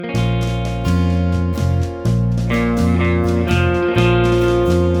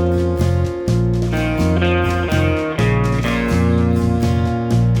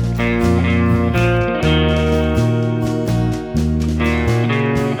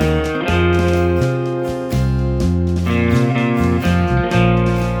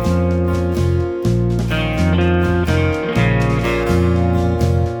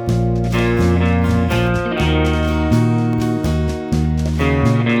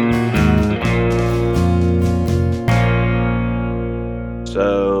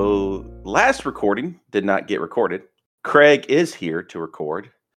last recording did not get recorded. Craig is here to record.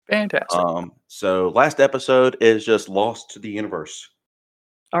 Fantastic. So last episode is just lost to the universe.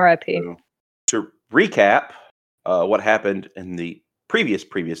 R.I.P. So, to recap what happened in the previous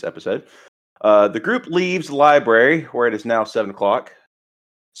episode, the group leaves the library where it is now 7 o'clock.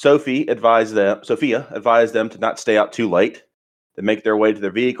 Sophia advised them to not stay out too late. They make their way to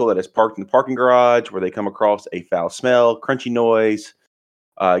their vehicle that is parked in the parking garage, where they come across a foul smell, crunchy noise,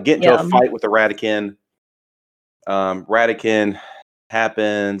 get into a fight with the Radican. Radican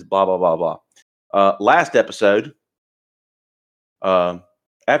happens, blah, blah, blah, blah. Last episode,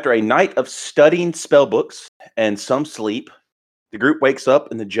 after a night of studying spell books and some sleep, the group wakes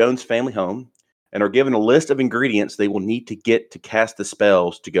up in the Jones family home and are given a list of ingredients they will need to get to cast the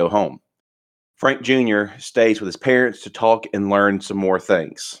spells to go home. Frank Jr. stays with his parents to talk and learn some more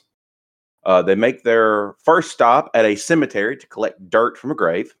things. They make their first stop at a cemetery to collect dirt from a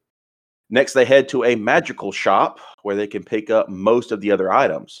grave. Next, they head to a magical shop where they can pick up most of the other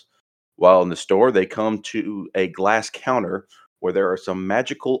items. While in the store, they come to a glass counter where there are some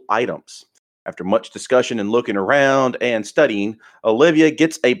magical items. After much discussion and looking around and studying, Olivia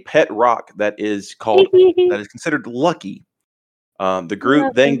gets a pet rock that is considered lucky. The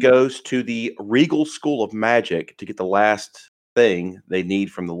group then goes to the Regal School of Magic to get the last thing they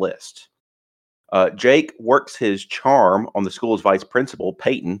need from the list. Jake works his charm on the school's vice principal,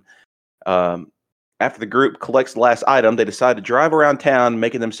 Peyton. After the group collects the last item, they decide to drive around town,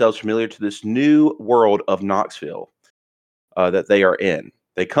 making themselves familiar to this new world of Knoxville that they are in.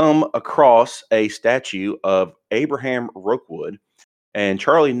 They come across a statue of Abraham Rookwood, and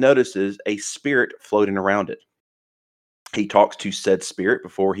Charlie notices a spirit floating around it. He talks to said spirit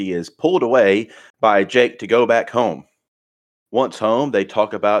before he is pulled away by Jake to go back home. Once home, they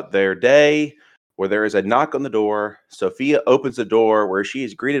talk about their day, where there is a knock on the door. Sophia opens the door, where she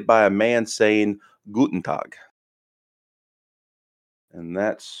is greeted by a man saying, "Guten Tag." And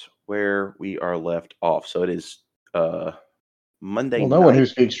that's where we are left off. So it is Monday night. Well, no one who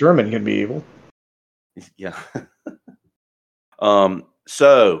speaks German can be evil. Yeah.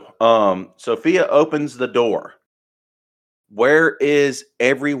 Sophia opens the door. Where is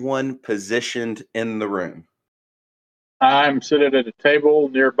everyone positioned in the room? I'm sitting at a table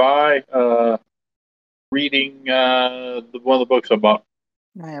nearby, reading one of the books I bought.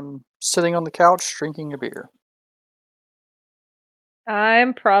 I am sitting on the couch drinking a beer.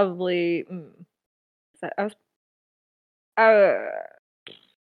 I'm probably. I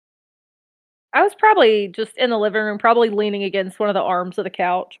was probably just in the living room, probably leaning against one of the arms of the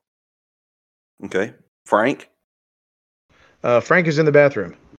couch. Okay. Frank? Frank is in the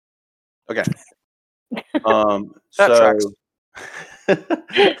bathroom. Okay.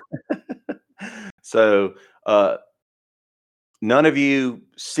 So none of you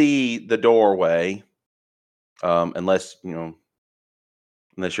see the doorway, unless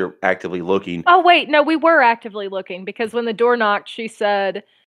you're actively looking. Oh wait, no, we were actively looking, because when the door knocked, she said,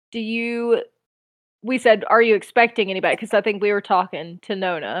 we said, "Are you expecting anybody?" Because I think we were talking to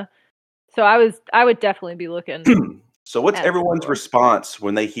Nona. So I would definitely be looking. So what's everyone's response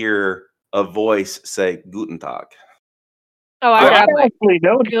when they hear a voice say "Guten Tag"? Oh, I actually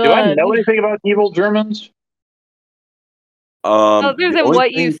know. Do I know anything about evil Germans? Other than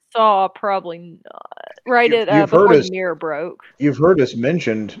what you saw, probably not. Right before the mirror broke. You've heard us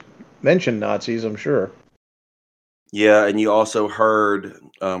mention Nazis, I'm sure. Yeah, and you also heard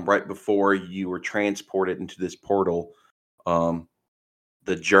right before you were transported into this portal,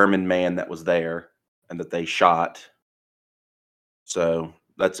 the German man that was there and that they shot. So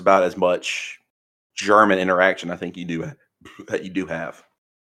that's about as much German interaction I think you do have.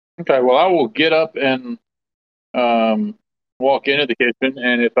 Okay, well, I will get up and walk into the kitchen,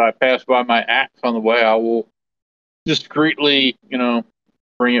 and if I pass by my axe on the way, I will discreetly,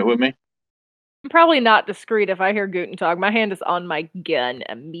 bring it with me. I'm probably not discreet if I hear Guten Tag. My hand is on my gun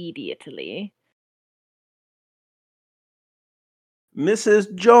immediately.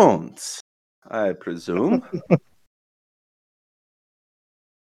 Mrs. Jones, I presume.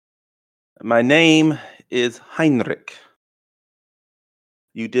 My name is Heinrich.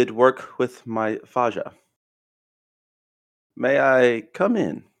 You did work with my Faja. May I come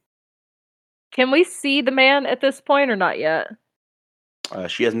in? Can we see the man at this point or not yet?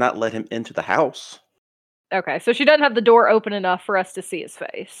 She has not let him into the house. Okay, so she doesn't have the door open enough for us to see his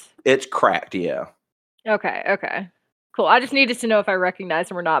face. It's cracked, yeah. Okay. Cool. I just needed to know if I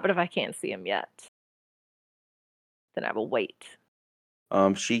recognize him or not, but if I can't see him yet, then I will wait.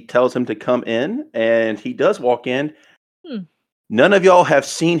 She tells him to come in, and he does walk in. None of y'all have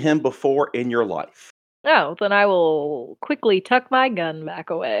seen him before in your life. Oh, then I will quickly tuck my gun back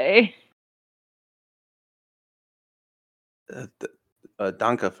away.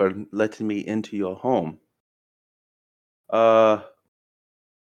 Danke for letting me into your home. I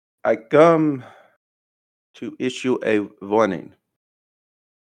come to issue a warning.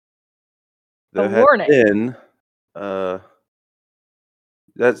 A There has warning. been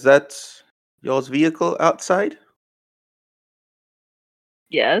that's y'all's vehicle outside.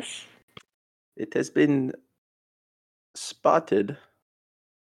 Yes. It has been spotted,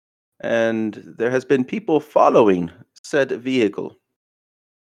 and there has been people following said vehicle.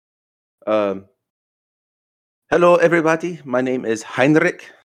 Um, Hello, everybody. My name is Heinrich.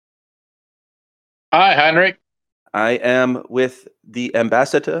 Hi, Heinrich. I am with the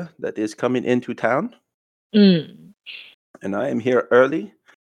ambassador that is coming into town, Mm. and I am here early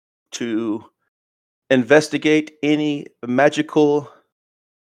to investigate any magical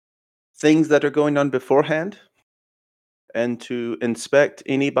things that are going on beforehand and to inspect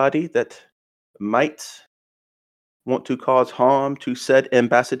anybody that might want to cause harm to said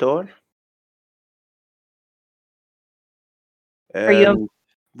ambassador. Are you? And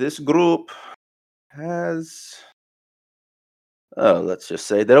this group has, let's just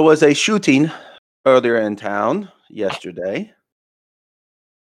say, there was a shooting earlier in town yesterday.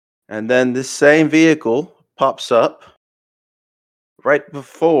 And then this same vehicle pops up right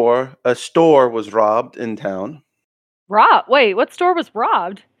before a store was robbed in town. Wait, what store was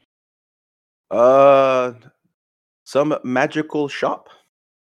robbed? Some magical shop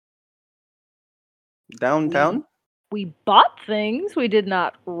downtown. We bought things. We did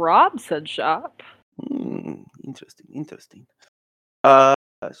not rob said shop. Interesting.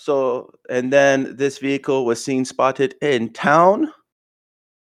 And then this vehicle was seen spotted in town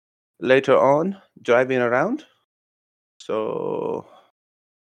later on, driving around. So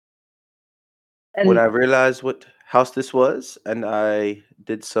when I And realized what house this was, and I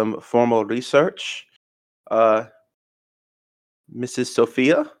did some formal research, Mrs.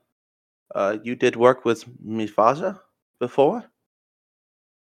 Sophia, you did work with Mifasa before,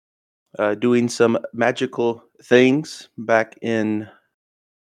 doing some magical things back in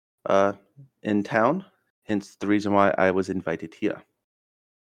town. Hence the reason why I was invited here.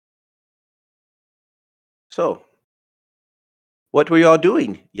 So, what were y'all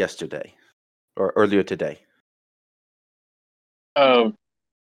doing yesterday or earlier today?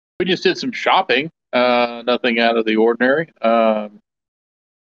 We just did some shopping. Nothing out of the ordinary.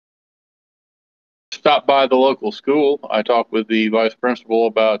 Stopped by the local school. I talked with the vice principal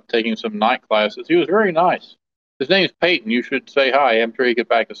about taking some night classes. He was very nice. His name's Peyton. You should say hi. I'm sure he could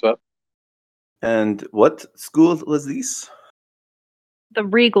back us up. And what school was this? the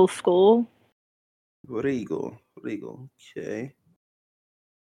Regal School. Regal. Okay.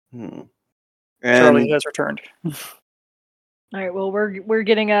 Charlie And has returned. All right. Well, we're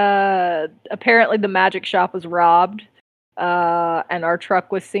getting apparently the magic shop was robbed, and our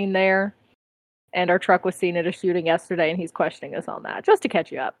truck was seen there, and our truck was seen at a shooting yesterday, and he's questioning us on that just to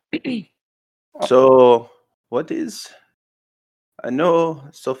catch you up. so, what is? I know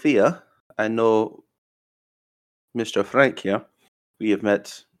Sophia. I know Mr. Frank here. We have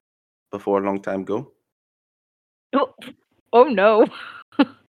met before a long time ago. Oh no.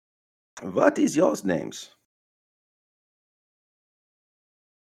 What is yours names?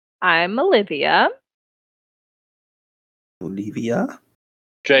 I'm Olivia. Olivia.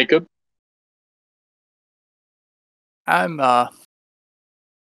 Jacob. I'm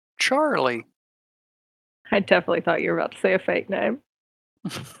Charlie. I definitely thought you were about to say a fake name.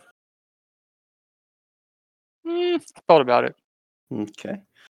 Thought about it. Okay.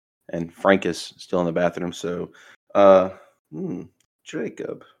 And Frank is still in the bathroom, so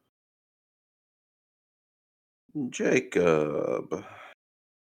Jacob.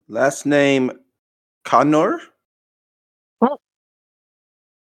 Last name Connor? Well,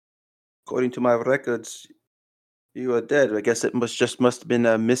 According to my records, you are dead. I guess it must have been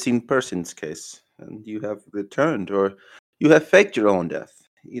a missing persons case, and you have returned, or you have faked your own death.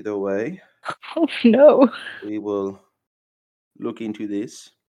 Either way, oh no. we will look into this.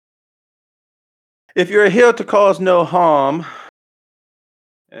 If you're here to cause no harm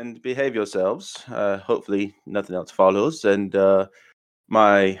and behave yourselves, hopefully nothing else follows, and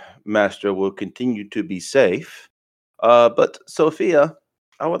my master will continue to be safe. But Sophia,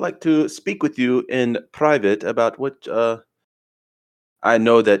 I would like to speak with you in private about what I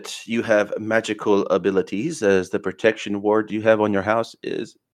know that you have magical abilities, as the protection ward you have on your house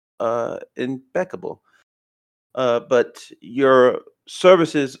is impeccable. But your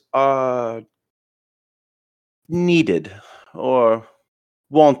services are needed or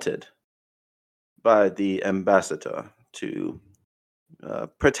wanted by the ambassador to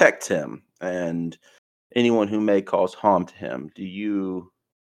protect him and anyone who may cause harm to him. Do you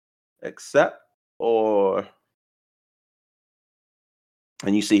accept or?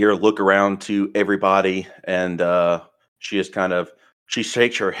 And you see her look around to everybody, and she is she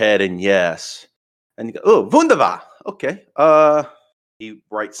shakes her head and yes. And you go, oh, wunderbar. Okay. He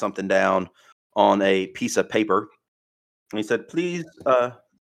writes something down on a piece of paper. And he said, please,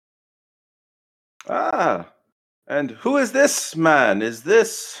 and who is this man? Is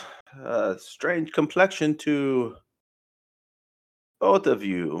this strange complexion to both of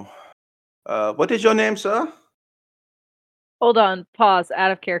you? What is your name, sir? Hold on, pause,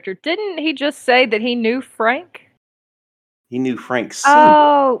 out of character. Didn't he just say that he knew Frank? He knew Frank Sr.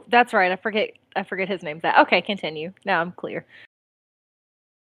 Oh, that's right. I forget his name. That okay, continue. Now I'm clear.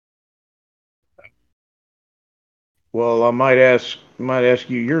 Well, I might ask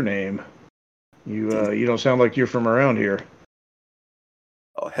you your name. You don't sound like you're from around here.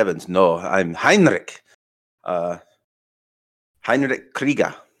 Oh heavens, no! I'm Heinrich. Heinrich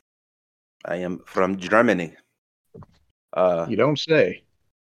Krieger. I am from Germany. You don't say.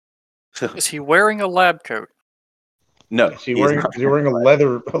 Is he wearing a lab coat? No, Is he wearing a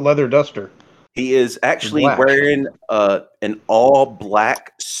leather duster? He is actually Black. wearing an all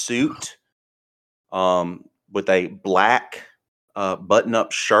black suit, with a black button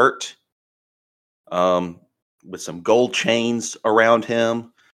up shirt, with some gold chains around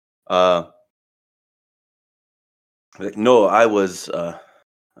him. No, I was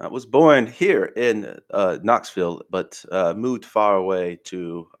born here in Knoxville, but moved far away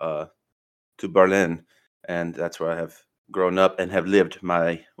to Berlin, and that's where I have grown up and have lived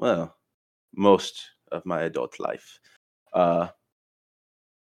most of my adult life.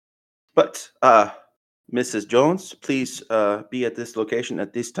 But Mrs. Jones, please be at this location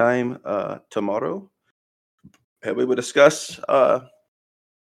at this time tomorrow, and we will discuss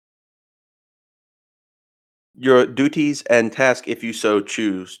your duties and tasks if you so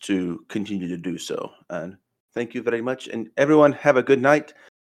choose to continue to do so. And thank you very much. And everyone, have a good night.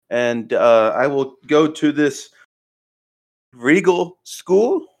 And I will go to this Regal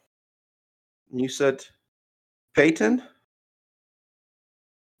school. You said Peyton?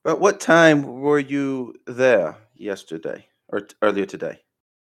 But what time were you there yesterday or earlier today?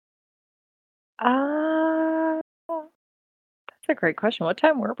 That's a great question. What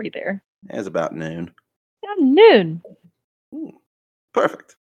time were we there? It was about noon. Yeah, noon.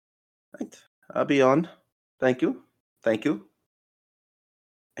 Perfect. Right. I'll be on. Thank you. Thank you.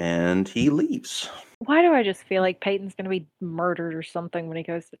 And he leaves. Why do I just feel like Peyton's gonna be murdered or something when he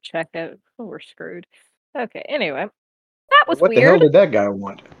goes to check out? Oh, we're screwed. Okay, anyway. That was What weird. the hell did that guy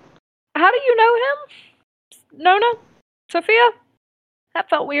want? How do you know him? Nona? Sophia?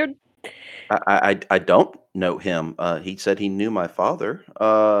 That felt weird. I don't know him. He said he knew my father.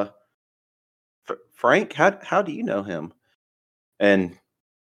 Frank, how do you know him? And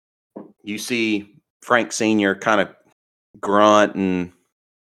you see Frank Sr. kind of grunt and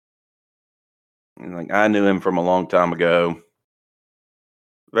like, I knew him from a long time ago,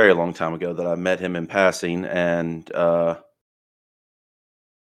 very long time ago, that I met him in passing, and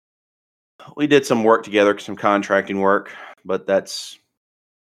we did some work together, some contracting work, but that's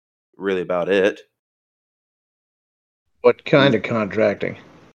really about it. What kind of contracting?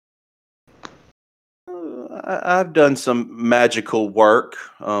 I've done some magical work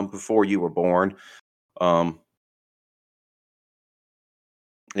before you were born,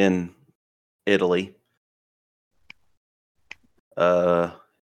 in Italy. Yeah.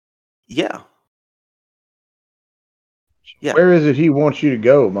 Yeah. Where is it he wants you to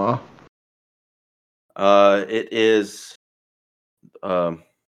go, Ma? It is the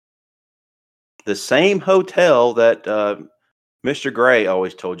same hotel that Mr. Gray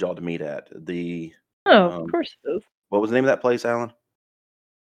always told y'all to meet at. Of course it is. What was the name of that place, Alan?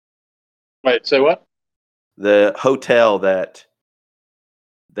 Wait, say what? The hotel that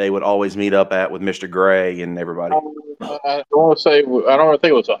they would always meet up at with Mr. Gray and everybody. I don't want to say. I don't want to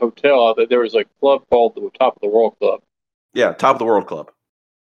think it was a hotel. I think there was a club called the Top of the World Club. Yeah, Top of the World Club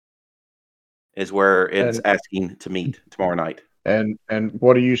is where it's And- asking to meet tomorrow night. And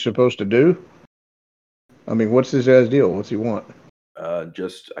what are you supposed to do? I mean, what's this guy's deal? What's he want?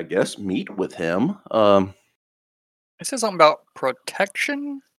 Just, I guess, meet with him. It says something about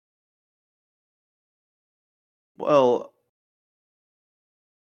protection. Well,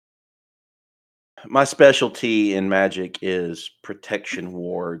 my specialty in magic is protection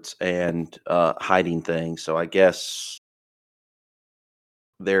wards and hiding things. So I guess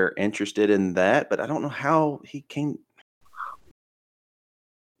they're interested in that, but I don't know how he came.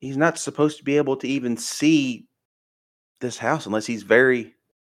 He's not supposed to be able to even see this house unless he's very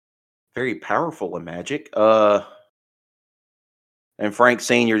very powerful in magic. And Frank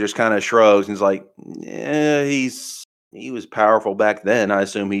Sr. just kind of shrugs and is like, yeah, he was powerful back then. I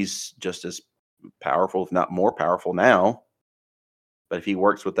assume he's just as powerful, if not more powerful now. But if he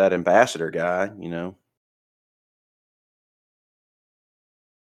works with that ambassador guy,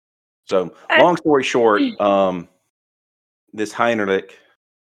 So long story short, this Heinrich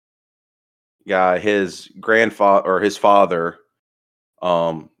guy, his grandfather or his father,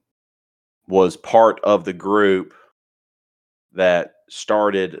 was part of the group that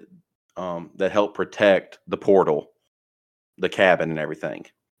started, that helped protect the portal, the cabin, and everything.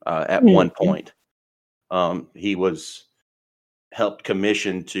 At one point, he was helped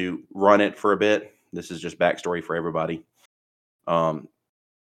commissioned to run it for a bit. This is just backstory for everybody.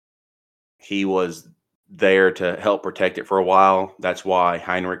 He was there to help protect it for a while. That's why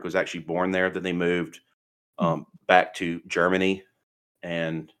Heinrich was actually born there. Then they moved back to Germany,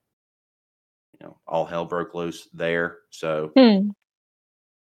 and all hell broke loose there. So,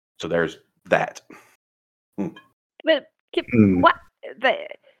 so there's that. But what?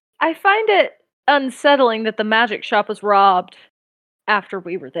 I find it unsettling that the magic shop was robbed after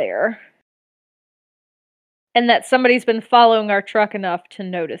we were there, and that somebody's been following our truck enough to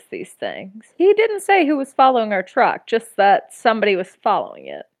notice these things. He didn't say who was following our truck, just that somebody was following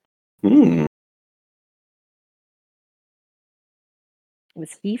it.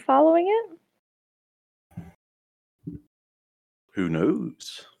 Was he following it? Who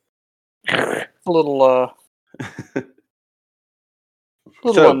knows? A little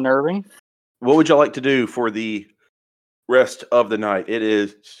so, unnerving. What would y'all like to do for the rest of the night? It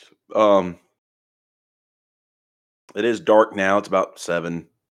is dark now. It's about 7,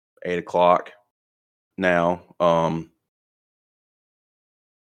 8 o'clock now.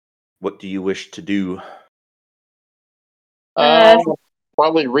 What do you wish to do?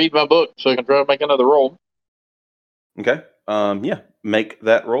 Probably read my book so I can try to make another roll. Okay. Yeah, make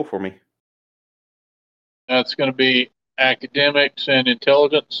that roll for me. That's going to be academics and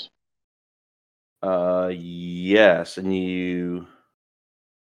intelligence. Yes, and you.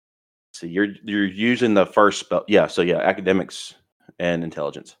 So you're using the first spell. Yeah. So yeah, academics and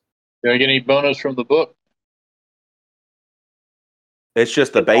intelligence. Do I get any bonus from the book? It's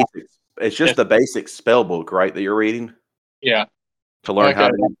just the basics. It's just the basic spell book, right? That you're reading. Yeah. To learn how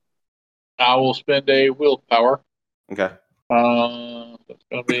to. I will spend a willpower. Okay. It's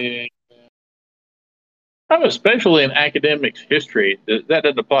going to be. I'm especially in academics history. That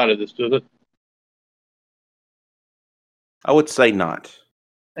doesn't apply to this, does it? I would say not.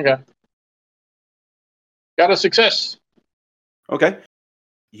 Okay. Got a success. Okay.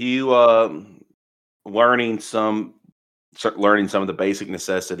 You learning some of the basic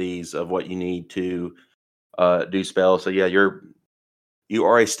necessities of what you need to do spells. So yeah, you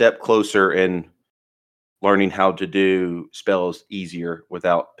are a step closer in learning how to do spells easier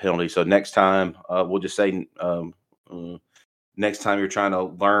without penalty. So next time, we'll just say next time you're trying to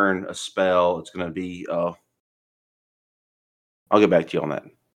learn a spell, it's going to be. I'll get back to you on that.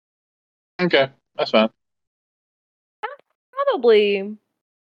 Okay, that's fine. Probably.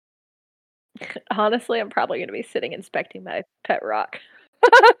 Honestly, I'm probably going to be sitting inspecting my pet rock.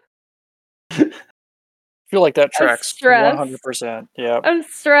 I feel like that tracks 100%. Yeah. I'm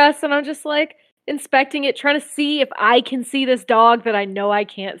stressed, and I'm just like inspecting it, trying to see if I can see this dog that I know I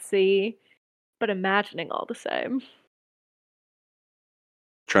can't see, but imagining all the same.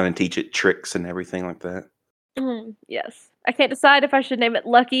 Trying to teach it tricks and everything like that. Yes. I can't decide if I should name it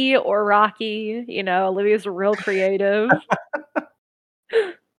Lucky or Rocky. Olivia's real creative.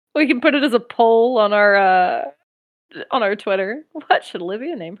 We can put it as a poll on our Twitter. What should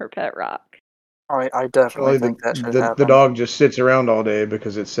Olivia name her pet rock? I definitely think that should happen. The dog just sits around all day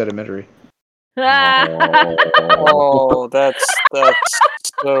because it's sedimentary. Oh, that's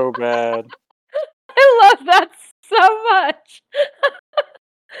so bad. I love that so much.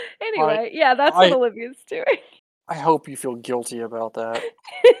 Anyway, that's what Olivia's doing. I hope you feel guilty about that.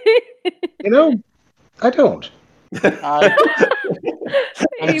 I don't. I'm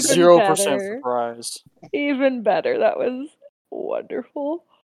 0% surprised. Even better. That was wonderful.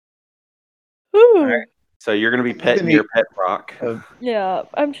 All right. So you're going to be petting your pet rock. Yeah,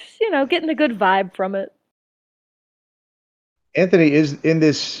 I'm just, getting a good vibe from it. Anthony is in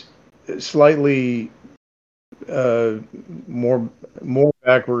this slightly more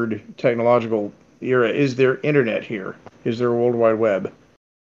backward technological era. Is there internet here? Is there a World Wide Web?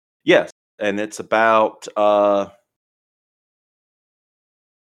 Yes, and it's about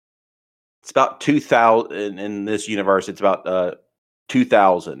 2,000 in this universe. It's about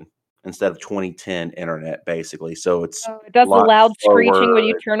 2,000 instead of 2010 internet, basically. So it's Oh, it does the lot loud screeching when slower.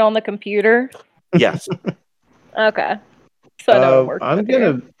 you turn on the computer. Yes. Okay, so I know it works.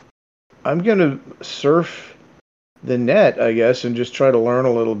 I'm gonna surf the net, I guess, and just try to learn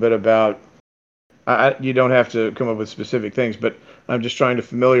a little bit about. You don't have to come up with specific things, but I'm just trying to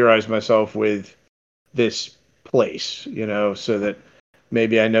familiarize myself with this place, so that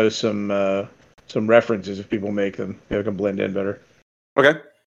maybe I know some references if people make them. Maybe I can blend in better. Okay.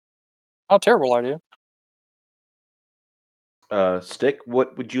 Not a terrible idea. Stick,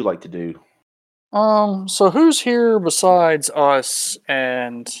 what would you like to do? So who's here besides us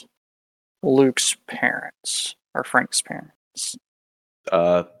and Luke's parents or Frank's parents?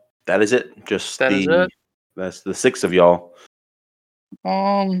 That is it. Just That is it? That's the 6 of y'all.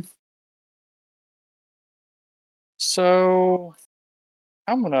 So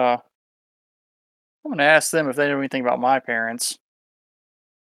I'm gonna ask them if they know anything about my parents.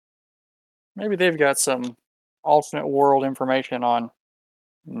 Maybe they've got some alternate world information on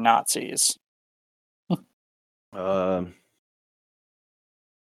Nazis.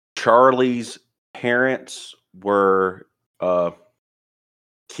 Charlie's parents were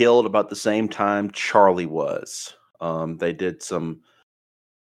killed about the same time Charlie was. They did some.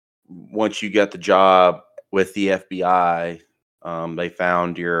 Once you got the job with the FBI, they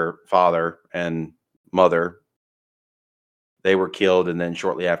found your father and mother. They were killed, and then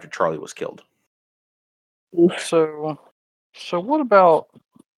shortly after, Charlie was killed. So what do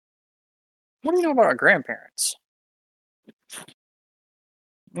you know about our grandparents?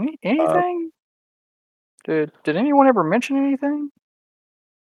 Anything? Did anyone ever mention anything?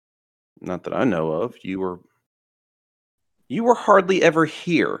 Not that I know of. You were hardly ever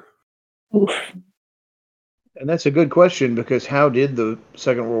here. And that's a good question, because how did the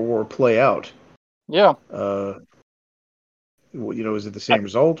Second World War play out? Yeah. Was it the same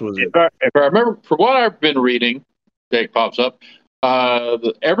result? Was it? If I remember, from what I've been reading, Jake pops up.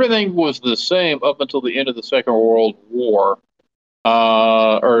 Everything was the same up until the end of the Second World War,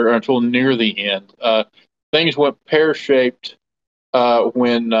 or until near the end. Things went pear-shaped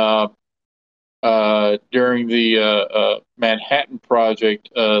when during the Manhattan Project,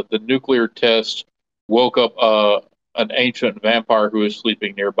 the nuclear test woke up an ancient vampire who was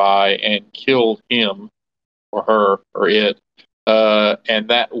sleeping nearby and killed him or her or it. And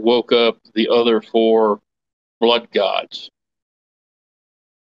that woke up the other 4 blood gods.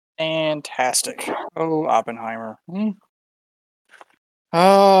 Fantastic. Oh, Oppenheimer.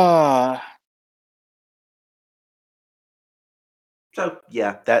 Ah. So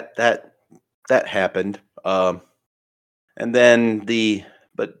yeah, that happened. And then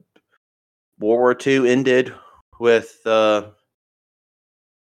but World War II ended with the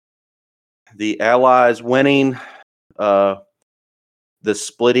Allies winning, the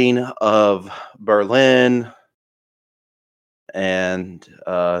splitting of Berlin, and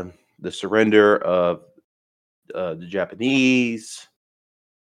the surrender of the Japanese.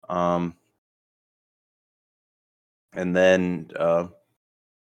 And then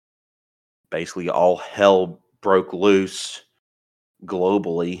basically all hell broke loose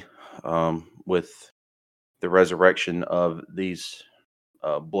globally with the resurrection of these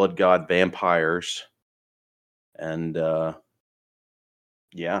blood god vampires. And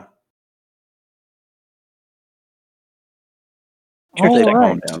yeah.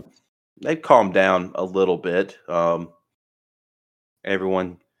 They've calmed down a little bit.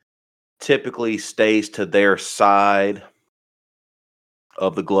 Everyone typically stays to their side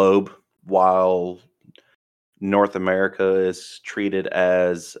of the globe, while North America is treated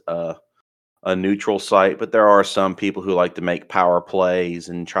as a neutral site. But there are some people who like to make power plays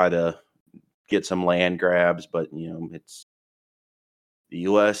and try to get some land grabs. But it's the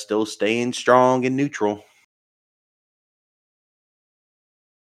U.S. still staying strong and neutral.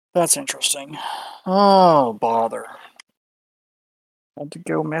 That's interesting. Oh, bother. Had to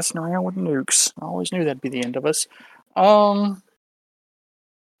go messing around with nukes. I always knew that'd be the end of us. I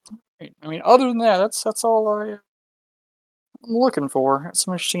mean, other than that, that's all I'm looking for. That's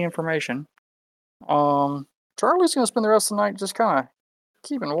some interesting information. Charlie's gonna spend the rest of the night just kind of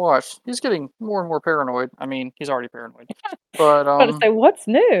keeping watch. He's getting more and more paranoid. I mean, he's already paranoid. But I was about to say, what's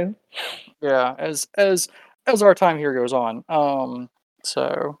new? yeah, as our time here goes on.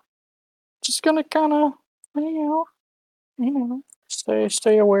 So just gonna kind of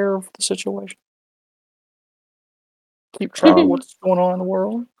stay aware of the situation. Keep track of what's going on in the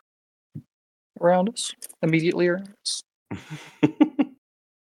world around us, immediately around us.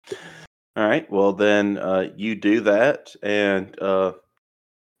 All right. Well, then you do that, and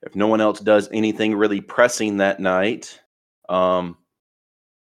if no one else does anything really pressing that night,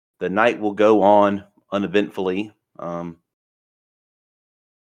 the night will go on uneventfully. I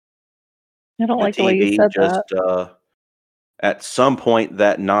don't The like the way you TV said just that. at some point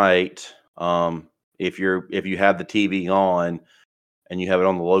that night, if you have the TV on and you have it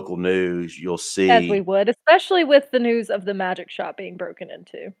on the local news, you'll As we see. would, especially with the news of the magic shop being broken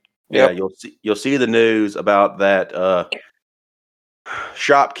into. Yeah, Yep. you'll see the news about that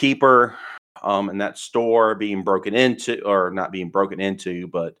shopkeeper and that store being broken into, or not being broken into,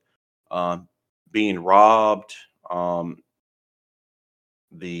 but being robbed.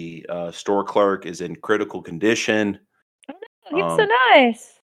 The store clerk is in critical condition. Oh, no, he's so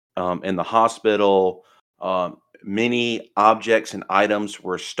Um, nice. in the hospital. Many objects and items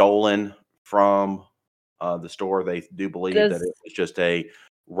were stolen from the store. They do believe that Does it was just a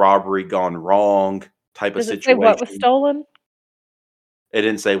robbery gone wrong type of does it say what was situation. stolen? It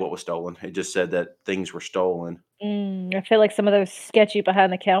didn't say what was stolen. It just said that things were stolen. I feel like some of those sketchy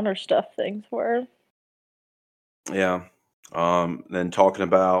behind the counter stuff things were. Yeah. Then talking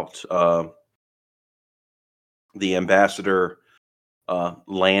about the ambassador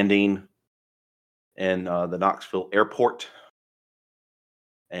landing in the Knoxville airport,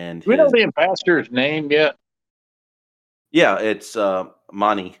 and Do we know his the ambassador's name yet? yeah, it's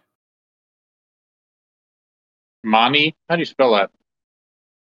Mani. Mani? How do you spell that?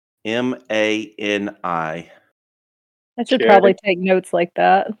 Mani. I should Okay. probably take notes like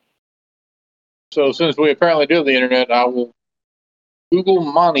that. So since we apparently do have the internet, I will Google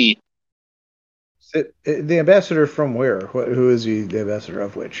Mani. The ambassador from where? Who is he the ambassador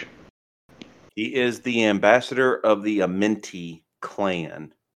of which? He is the ambassador of the Amenti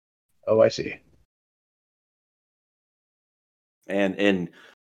clan, Oh, I see. and in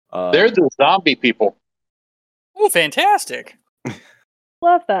They're the zombie people. Oh, fantastic.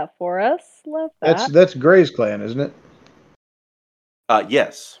 Love that for us. Love that. That's Gray's clan, isn't it?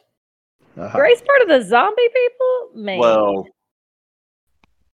 yes. Uh-huh. Grace part of the zombie people? Man. Well,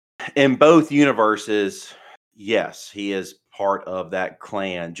 in both universes, yes, he is part of that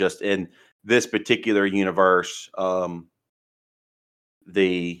clan. Just in this particular universe,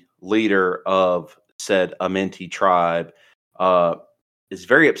 the leader of said Amenti tribe is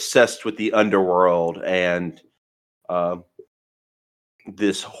very obsessed with the underworld and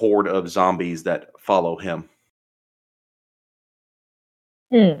this horde of zombies that follow him.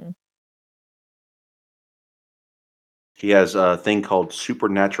 He has a thing called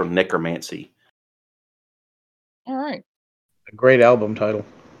supernatural necromancy. All right. A great album title.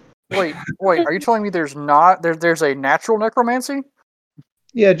 Wait. Are you telling me there's not there's a natural necromancy?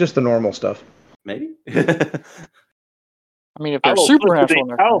 Yeah, just the normal stuff. Maybe. I mean, if I there's will supernatural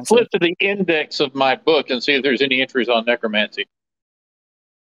I'll necromancy, flip to the index of my book and see if there's any entries on necromancy.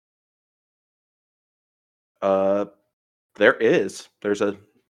 There is. There's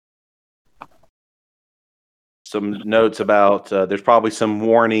some notes about. There's probably some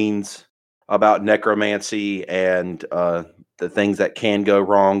warnings about necromancy and the things that can go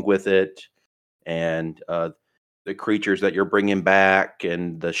wrong with it, and the creatures that you're bringing back,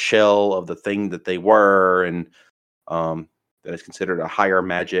 and the shell of the thing that they were, and that is considered a higher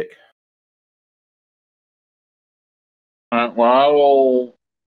magic. All right, well, I will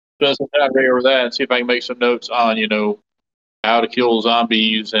spend some time over that and see if I can make some notes on, how to kill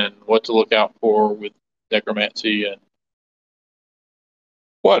zombies and what to look out for with necromancy and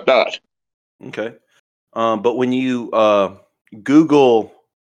whatnot. Okay. But when you Google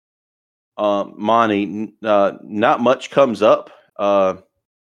Monty, not much comes up. There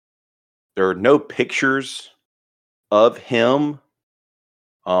are no pictures of him.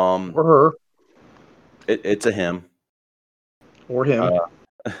 Or her. It's a him. Or him.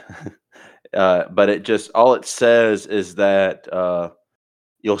 But it just, all it says is that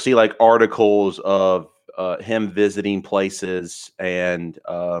you'll see like articles of him visiting places and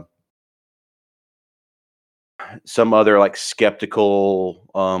some other like skeptical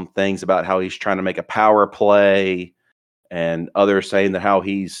things about how he's trying to make a power play, and others saying that how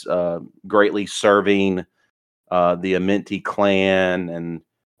he's greatly serving the Amenti clan and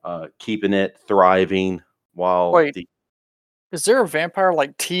keeping it thriving while wait, is there a vampire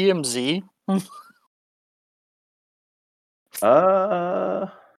like TMZ?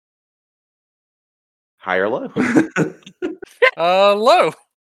 high or low. Low,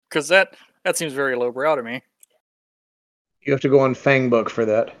 because that seems very lowbrow to me. You have to go on Fangbook for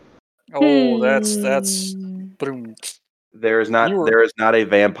that. Oh, that's boom. There is not a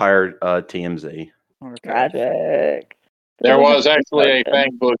vampire TMZ. Okay. Tragic. There Really was have to actually a discard them.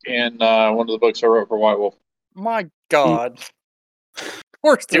 fang book in one of the books I wrote for White Wolf. My God. Of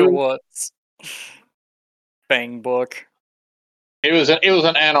course there was. Bang book. It was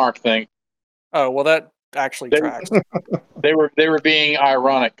an Anarch thing. Oh, well, that actually They- tracks. They were being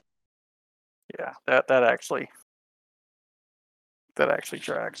ironic. Yeah, that actually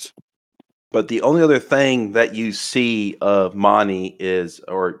tracks. But the only other thing that you see of Mani is,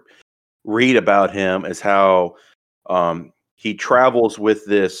 or read about him, is how he travels with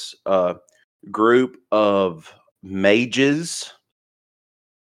this group of mages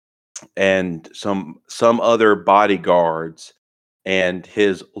and some other bodyguards, and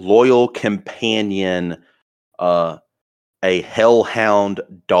his loyal companion, a hellhound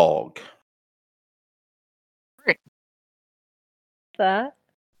dog. That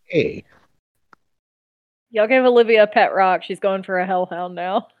Hey, y'all gave Olivia a pet rock. She's going for a hellhound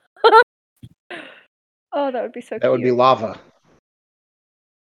now. Oh, that would be so that cute. would be lava.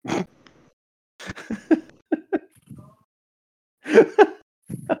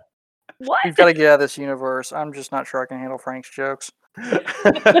 What? We've got to get out of this universe. I'm just not sure I can handle Frank's jokes.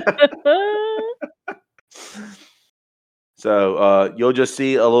 So you'll just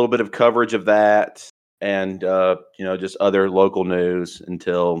see a little bit of coverage of that, and just other local news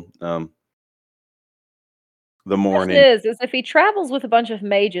until the morning. Is if he travels with a bunch of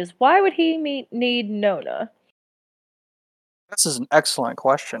mages, why would he need Nona? This is an excellent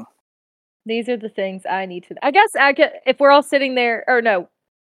question. These are the things I need to. I guess I could, if we're all sitting there, or no,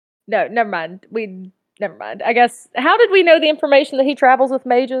 never mind. Never mind. I guess, how did we know the information that he travels with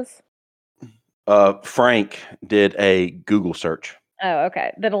mages? Frank did a Google search. Oh,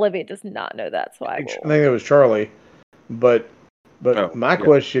 okay. Then Olivia does not know that, so I I think will. it was Charlie. But my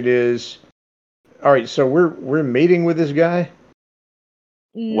question is, all right, so we're meeting with this guy?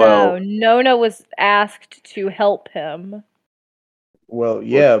 No, Well- Nona was asked to help him. Well,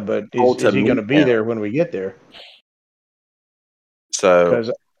 yeah, but told is to he going to meet be him. there when we get there? So Because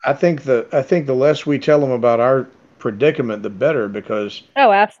I think the less we tell him about our predicament, the better. Because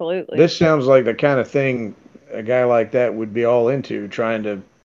Oh, absolutely. this sounds like the kind of thing a guy like that would be all into, trying to,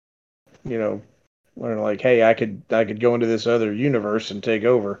 learn like, hey, I could go into this other universe and take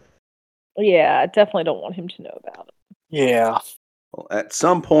over. Yeah, I definitely don't want him to know about it. Yeah. well, at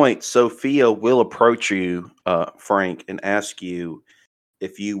some point, Sophia will approach you, Frank, and ask you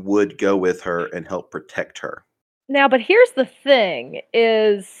if you would go with her and help protect her. Now, but here's the thing: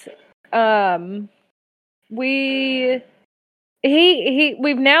 is we've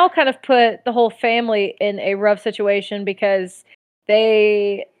now kind of put the whole family in a rough situation because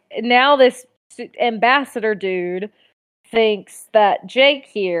this ambassador dude thinks that Jake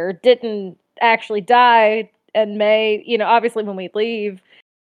here didn't actually die and may, obviously when we leave,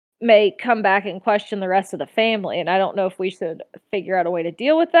 may come back and question the rest of the family. And I don't know if we should figure out a way to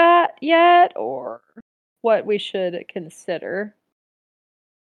deal with that yet or what we should consider.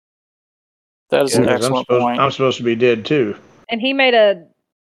 That is an 'Cause excellent point. I'm supposed to be dead too. And he made a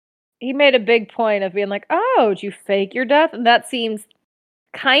big point of being like, "Oh, did you fake your death?" And that seems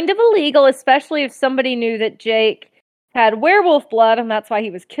kind of illegal, especially if somebody knew that Jake had werewolf blood and that's why he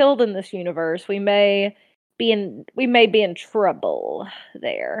was killed in this universe. We may be in trouble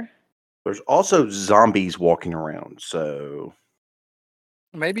there. There's also zombies walking around, so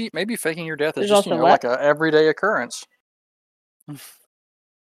Maybe faking your death is There's just also like a everyday occurrence.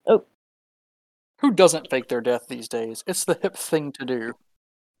 Oh. Who doesn't fake their death these days? It's the hip thing to do.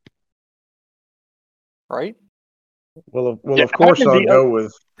 Right? Well, Yeah, of course how I'll did go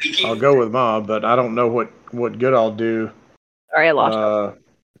with Mom, but I don't know what good I'll do Sorry, I lost you.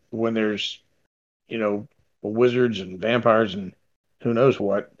 when there's wizards and vampires and who knows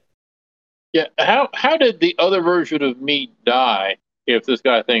what. Yeah, how did the other version of me die if this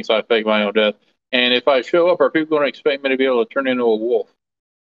guy thinks I faked my own death? And if I show up, are people going to expect me to be able to turn into a wolf?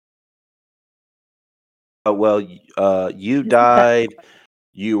 you died.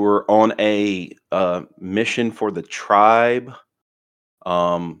 You were on a mission for the tribe.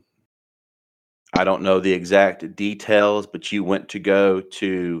 I don't know the exact details, but you went to go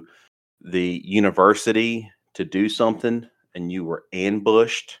to the university to do something, and you were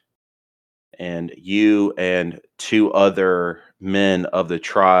ambushed. And you and two other men of the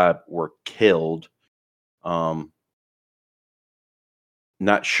tribe were killed. Not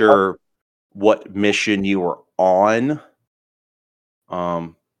sure what mission you were on.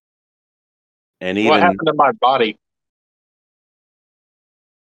 And What even happened to my body?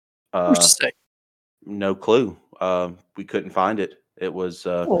 Who's sick? no clue. We couldn't find it. It was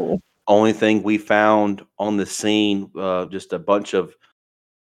Oh. only thing we found on the scene, just a bunch of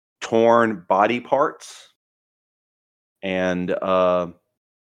torn body parts, and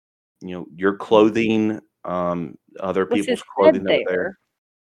your clothing, other Was his people's head clothing that were there? there.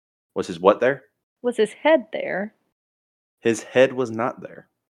 Was his what there? Was his head there? His head was not there.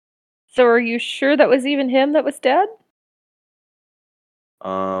 So are you sure that was even him that was dead?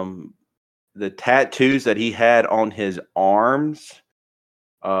 The tattoos that he had on his arms,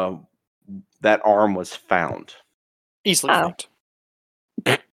 that arm was found. Easily Oh. faked.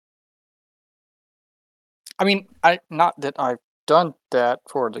 I mean, not that I've done that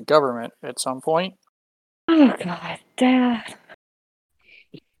for the government at some point. Oh God, Dad.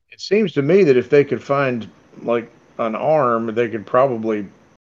 It seems to me that if they could find like an arm, they could probably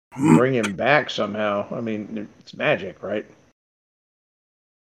bring him back somehow. I mean, it's magic, right?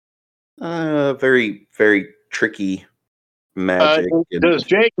 Very, very tricky magic. Does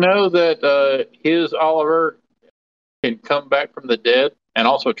Jake know that his Oliver can come back from the dead? And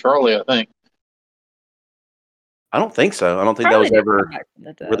also Charlie, I think. I don't think so. I don't think Charlie that was did come ever back from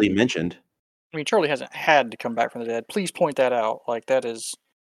the dead. really mentioned. I mean, Charlie hasn't had to come back from the dead. Please point that out. Like, that is...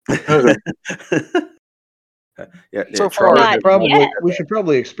 Yeah, So Charlie far, Not yet. We should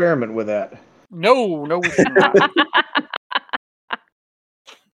probably experiment with that. No, we should not.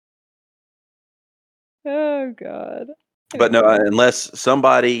 Oh God. But no, unless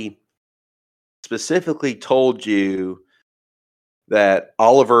somebody specifically told you that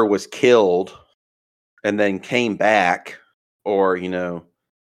Oliver was killed and then came back, or, I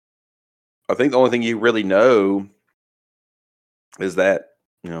think the only thing you really know is that,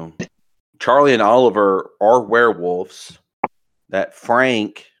 Charlie and Oliver are werewolves, that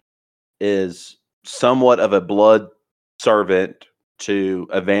Frank is somewhat of a blood servant to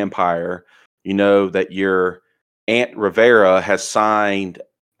a vampire. You know that your Aunt Rivera has signed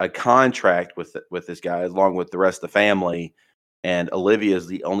a contract with this guy along with the rest of the family, and Olivia is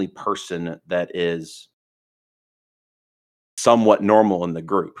the only person that is somewhat normal in the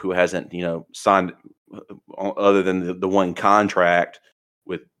group who hasn't, signed other than the one contract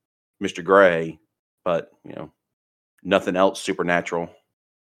with Mr. Gray, but nothing else supernatural.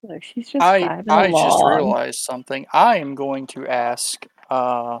 Look, she's just I just realized something. I am going to ask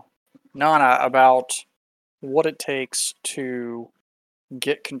Nana about what it takes to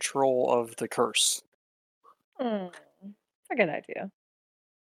get control of the curse. That's a good idea.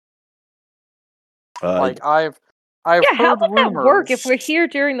 Like, I've Yeah, how heard would that work if we're rumors. here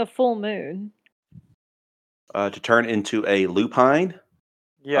during the full moon? To turn into a lupine,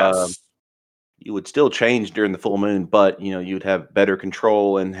 Yes. you would still change during the full moon, but you'd have better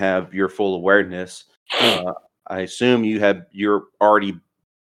control and have your full awareness. I assume you're already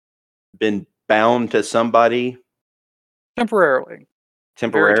been bound to somebody Temporarily. Very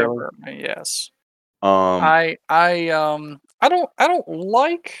temporarily. temporarily, yes. Um, I don't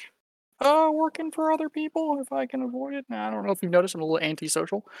like working for other people if I can avoid it. Now, I don't know if you've noticed, I'm a little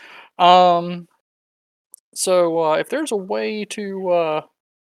antisocial. So if there's a way to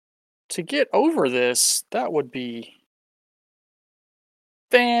get over this, that would be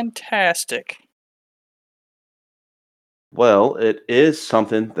fantastic. well, it is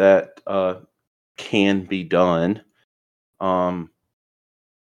something that can be done. Let's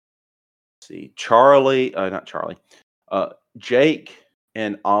see, not Charlie, Jake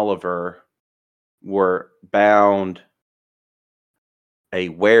and Oliver were bound a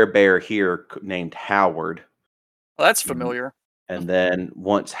werebear here named Howard. Well, that's Mhm. familiar. And then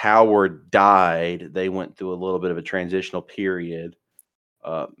once Howard died, they went through a little bit of a transitional period.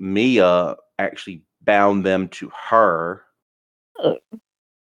 Mia actually bound them to her,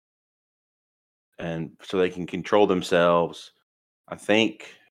 and so they can control themselves. I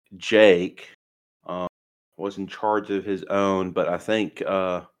think Jake was in charge of his own, but I think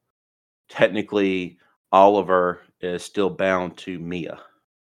technically Oliver is still bound to Mia.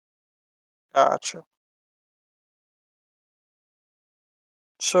 Gotcha.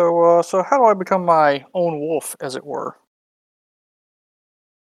 So how do I become my own wolf, as it were?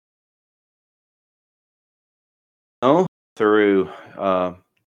 Oh, through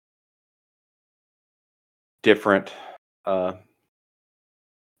different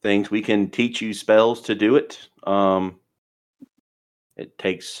things. We can teach you spells to do it. It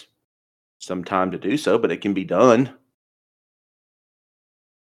takes some time to do so, but it can be done.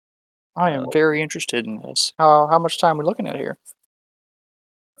 I am very interested in this. How much time are we looking at here?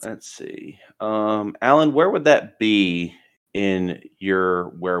 Let's see. Alan, where would that be in your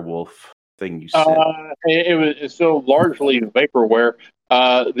werewolf thing you said? It's still largely vaporware.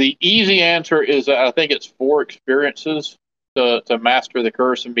 The easy answer is I think it's 4 experiences to master the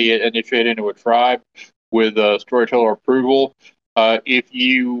curse and be initiated into a tribe with storyteller approval. If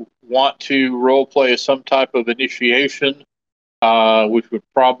you want to role play some type of initiation, which would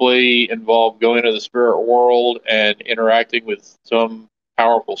probably involve going to the spirit world and interacting with some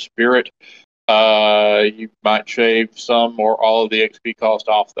powerful spirit, You might shave some or all of the XP cost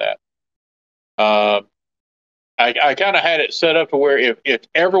off that. I kind of had it set up to where if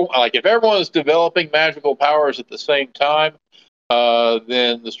everyone's developing magical powers at the same time,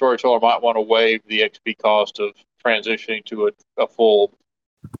 then the storyteller might want to waive the XP cost of transitioning to a full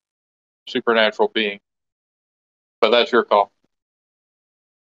supernatural being. But that's your call.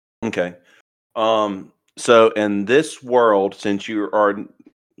 Okay. So in this world, since you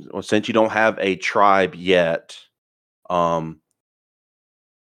don't have a tribe yet,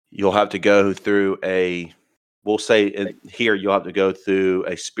 you'll have to go through we'll say here you'll have to go through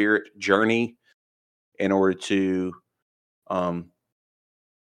a spirit journey in order to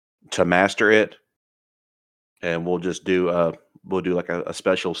master it. And we'll just do like a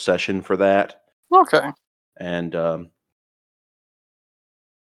special session for that. Okay. And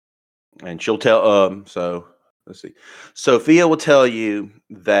she'll tell so let's see. Sophia will tell you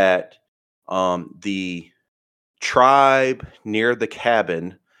that the tribe near the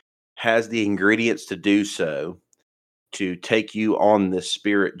cabin has the ingredients to do so, to take you on this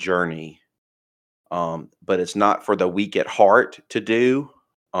spirit journey. But it's not for the weak at heart to do.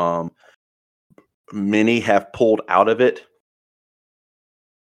 Many have pulled out of it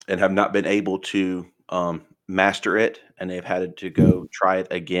and have not been able to master it, and they've had to go try it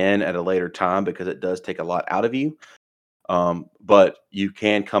again at a later time because it does take a lot out of you. But you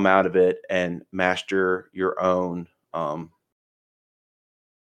can come out of it and master your own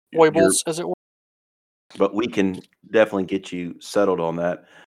foibles, as it were. But we can definitely get you settled on that.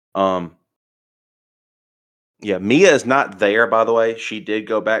 Yeah, Mia is not there, by the way. She did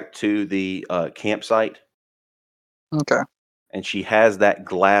go back to the campsite. Okay. And she has that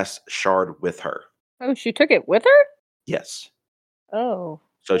glass shard with her. Oh, she took it with her? Yes. Oh.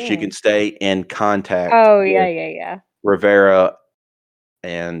 So she can stay in contact. Oh, yeah. Rivera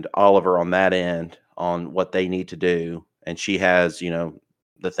and Oliver on that end on what they need to do. And she has,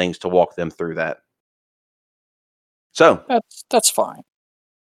 the things to walk them through that. So that's fine.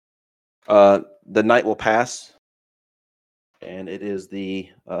 The night will pass, and it is the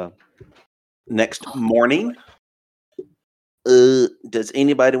next morning. Does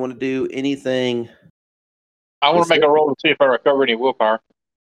anybody want to do anything? I want to make a roll to see if I recover any willpower.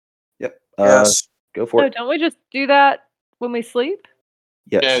 Yep. Yes. Go for it. Don't we just do that when we sleep?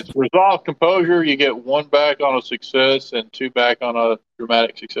 Yes. Yeah, it's resolve composure. You get 1 back on a success and 2 back on a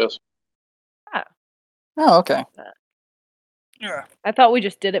dramatic success. Oh, okay. Yeah. I thought we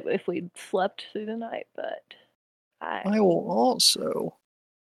just did it if we slept through the night, but I will also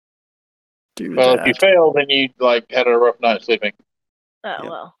do Well, that. if you fail, then you had a rough night sleeping. Oh, Yep.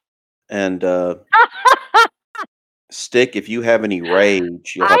 well. And Stick, if you have any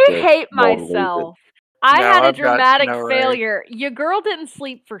rage, you'll have I to hate roll to lose it. myself. I No, had a I've got dramatic no rage. failure. Your girl didn't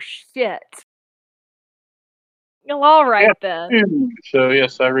sleep for shit. Well, all right then. So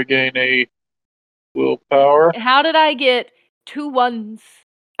yes, I regain a willpower. How did I get 2 1s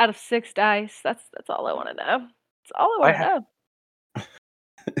out of 6 dice? That's all I want to know. That's all I want to know.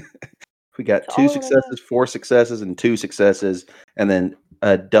 We got That's 2 all I wanna successes, 4 successes, and 2 successes, and then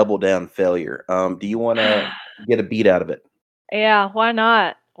a double down failure. Do you want to get a beat out of it? Yeah, why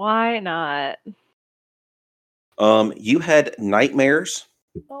not? Why not? You had nightmares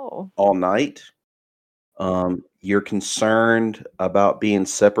all night. You're concerned about being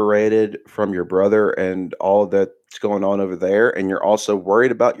separated from your brother and all that's going on over there, and you're also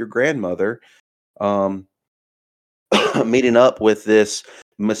worried about your grandmother meeting up with this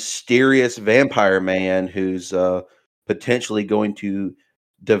mysterious vampire man who's potentially going to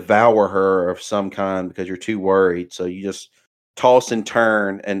devour her of some kind because you're too worried. So you just toss and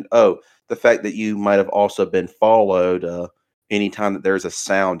turn, and the fact that you might have also been followed. Anytime that there's a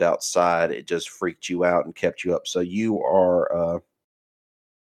sound outside, it just freaked you out and kept you up. So you are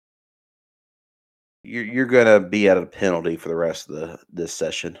you're gonna be at a penalty for the rest of this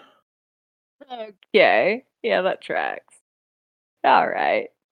session. Okay. Yeah, that tracks. All right.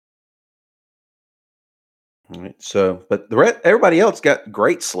 All right. So, but everybody else got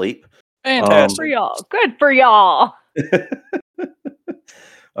great sleep. Fantastic. For y'all. Good for y'all.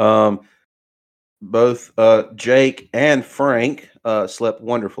 Both Jake and Frank slept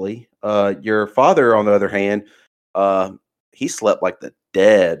wonderfully. Your father, on the other hand, he slept like the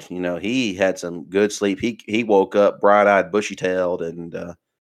dead. He had some good sleep. He woke up bright-eyed, bushy-tailed, and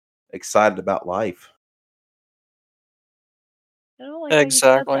excited about life. I don't like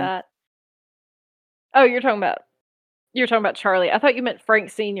exactly. How you said that. Oh, you're talking about Charlie. I thought you meant Frank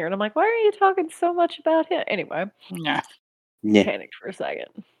Sr. And I'm like, why are you talking so much about him? Anyway. Yeah. Panicked for a second.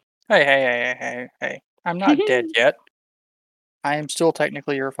 Hey. I'm not dead yet. I am still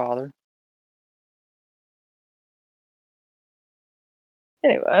technically your father.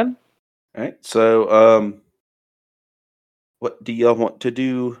 Anyway, All right. So, what do y'all want to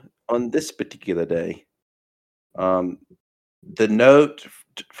do on this particular day? Um, the note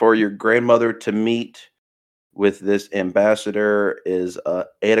for your grandmother to meet with this ambassador is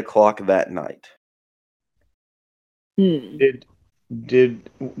 8 o'clock that night. Did did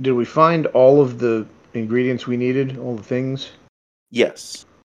we find all of the ingredients we needed? All the things? Yes,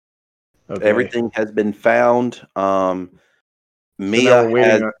 Okay. everything has been found. So now Mia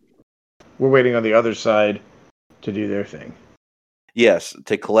has we're waiting on the other side to do their thing. yes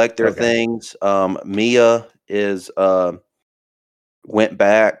to collect their Okay. things. Mia is went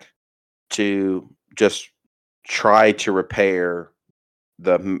back to just try to repair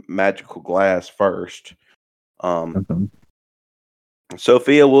the magical glass first.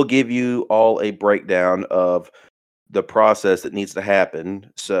 Sophia will give you all a breakdown of the process that needs to happen.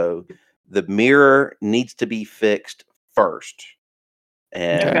 So the mirror needs to be fixed first.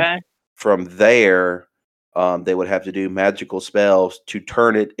 And okay. from there, they would have to do magical spells to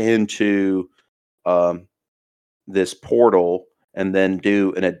turn it into um, this portal and then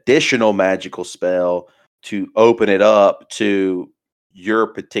do an additional magical spell to open it up to your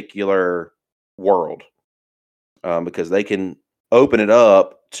particular world. Because they can open it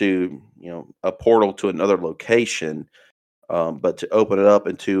up to a portal to another location, but to open it up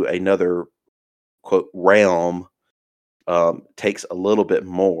into another quote realm takes a little bit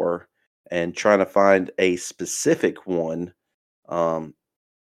more, and trying to find a specific one. Um,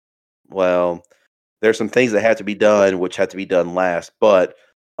 well, there's some things that have to be done, which have to be done last, but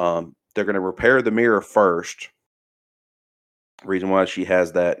they're going to repair the mirror first. Reason why she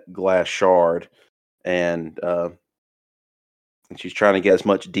has that glass shard, and she's trying to get as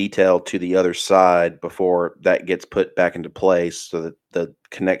much detail to the other side before that gets put back into place so that the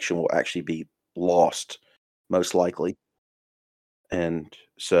connection will actually be lost, most likely. And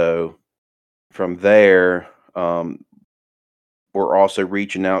so from there, we're also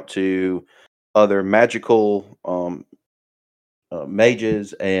reaching out to other magical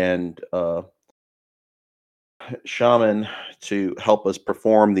mages and shaman to help us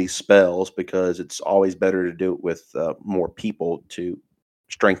perform these spells, because it's always better to do it with more people to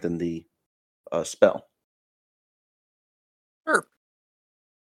strengthen the spell. Sure.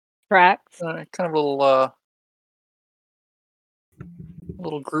 Tracks. Kind of a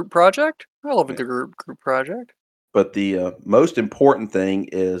little group project. I love a good group project. But the most important thing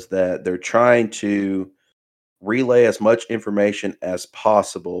is that they're trying to relay as much information as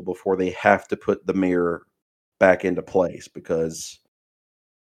possible before they have to put the mirror back into place, because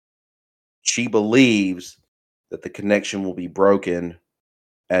she believes that the connection will be broken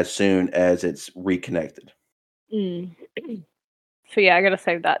as soon as it's reconnected. Mm. So yeah, I gotta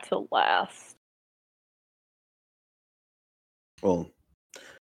save that till last. Well,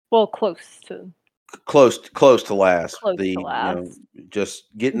 Close to close to last. close to last. Just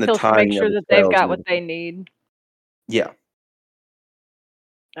getting the Until to make timing sure of the that they've spells got and what they everything. need. Yeah.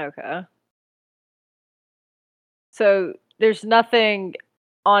 Okay. So there's nothing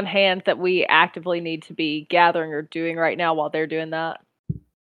on hand that we actively need to be gathering or doing right now while they're doing that.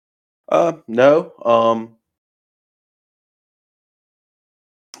 No.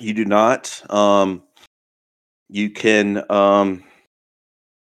 You do not. You can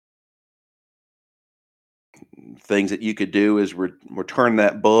things that you could do is return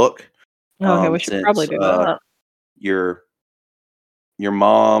that book. Okay, we should probably Since do that. your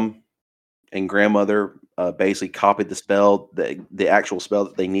mom and grandmother basically copied the spell, the actual spell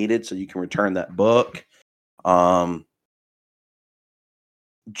that they needed, so you can return that book.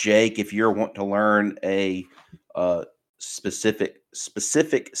 Jake, if you're wanting to learn a specific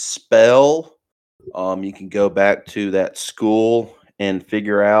spell, you can go back to that school and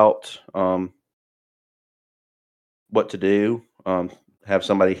figure out what to do. Have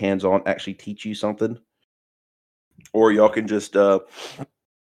somebody hands on actually teach you something, or y'all can just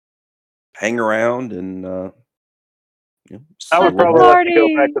hang around and I see would what probably happens. like to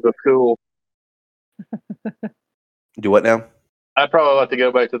go back to the school. Do what now? I'd probably like to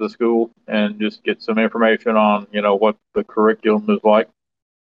go back to the school and just get some information on, what the curriculum is like.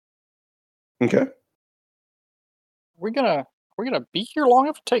 Okay. We're gonna be here long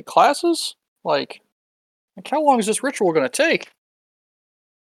enough to take classes? Like how long is this ritual gonna take?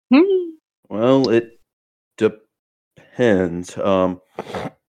 Well, it depends. That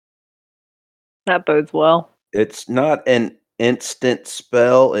bodes well. It's not an instant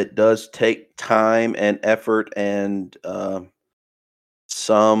spell. It does take time and effort and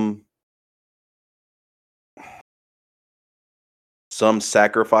some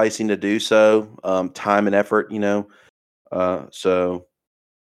sacrificing to do so. Time and effort, so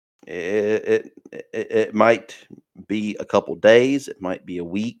it might be a couple days. It might be a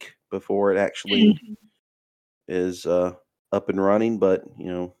week before it actually is up and running. But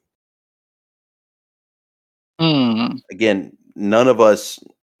again, none of us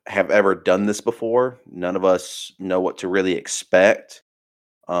have ever done this before. None of us know what to really expect.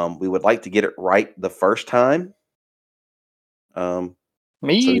 We would like to get it right the first time. So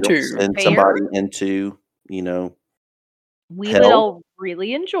Me you don't too. send Fair. somebody into, We hell. would all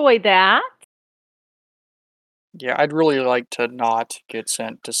really enjoy that. Yeah, I'd really like to not get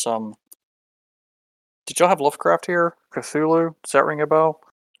sent to some. Did y'all have Lovecraft here? Cthulhu? Does that ring a bell?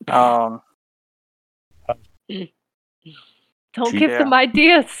 Don't She- give them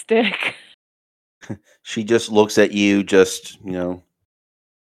ideas, Stick. She just looks at you, just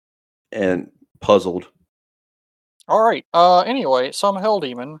and puzzled. All right. Anyway, some hell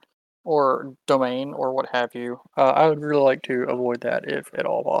demon or domain or what have you. I would really like to avoid that if at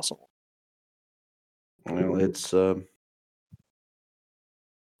all possible. Well, it's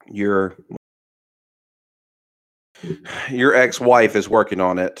your ex-wife is working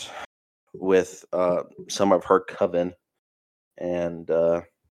on it with some of her coven, and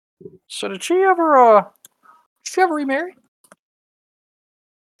So did she ever remarry?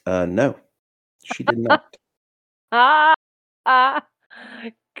 no, she did not.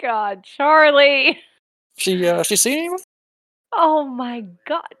 God, Charlie. She seen anyone? Oh my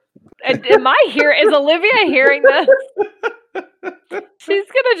God. Am I here? Is Olivia hearing this? She's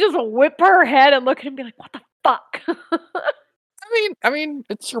gonna just whip her head and look at him and be like, "What the fuck?" I mean,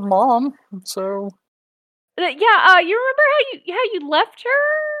 it's your mom, so. Yeah. You remember how you left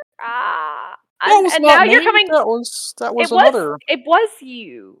her? That was and not now me. you're coming. That was It another. was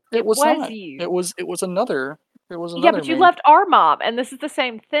you. It was not. you. It was another. It was another. Yeah, but you me. left our mom, and this is the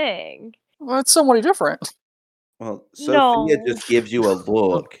same thing. Well, it's somebody different. Well, Sophia No. just gives you a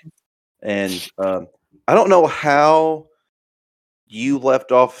look, and I don't know how you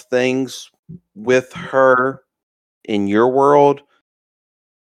left off things with her in your world,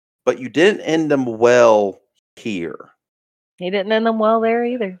 but you didn't end them well here. He didn't end them well there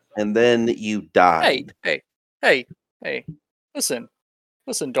either. And then you died. Hey! Listen,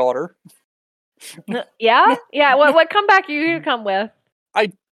 daughter. Yeah. What comeback are you gonna come with?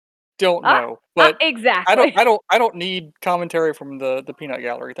 Don't know, but exactly. I don't need commentary from the peanut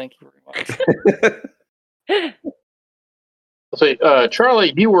gallery. Thank you very much. Let's see,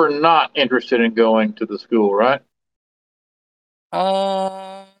 Charlie, you were not interested in going to the school, right?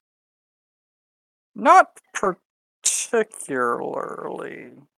 Not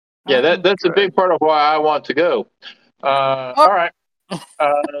particularly. Yeah, that's a big part of why I want to go. All right.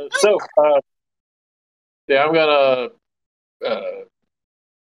 Yeah, I'm gonna.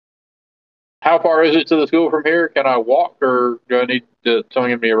 How far is it to the school from here? Can I walk, or do I need someone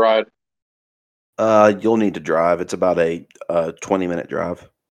give me a ride? You'll need to drive. It's about a 20-minute drive.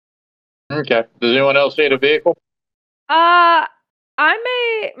 Okay. Does anyone else need a vehicle? I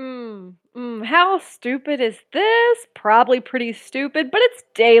may. How stupid is this? Probably pretty stupid, but it's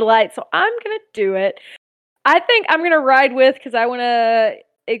daylight, so I'm gonna do it. I think I'm gonna ride with because I want to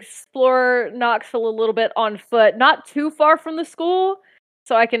explore Knoxville a little bit on foot, not too far from the school,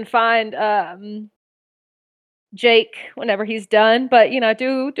 so I can find Jake whenever he's done. But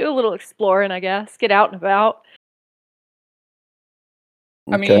do a little exploring, I guess. Get out and about.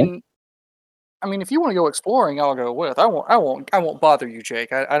 Okay. I mean, if you want to go exploring, I'll go with. I won't bother you,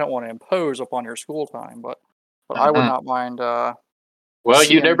 Jake. I don't want to impose upon your school time, but I would not mind. Well,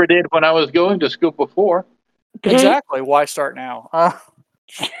 you never did when I was going to school before. Exactly. Why start now? Yeah,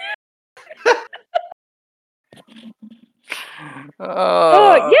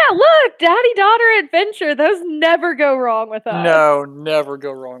 look, daddy-daughter adventure. Those never go wrong with us. No, never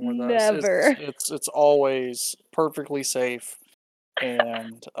go wrong with us. Never. It's always perfectly safe,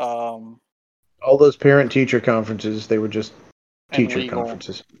 and All those parent-teacher conferences, they were just teacher legal.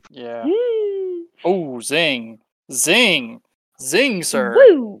 conferences. Yeah. Oh, zing, sir.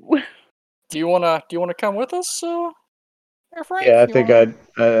 Woo! Do you wanna come with us, Frank? Yeah, I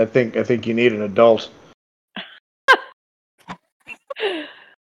think you need an adult.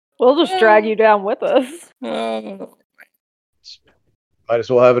 We'll just drag you down with us. Might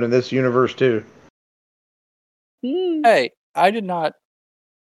as well have it in this universe too. Hey, I did not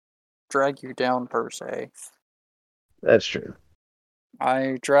drag you down per se. That's true.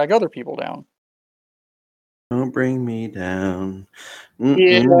 I drag other people down. Don't bring me down.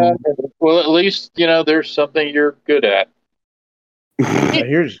 Yeah. Well, at least there's something you're good at.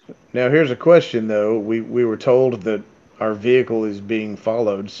 Now here's a question though. We were told that our vehicle is being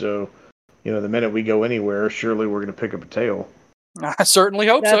followed, so the minute we go anywhere, surely we're going to pick up a tail. I certainly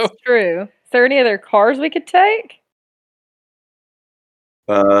hope That's so. true. Is there any other cars we could take?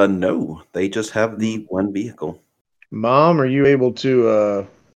 No, they just have the one vehicle. Mom, are you able to,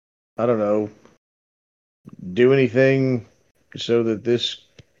 I don't know, do anything so that this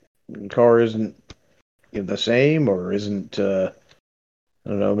car isn't the same or isn't, I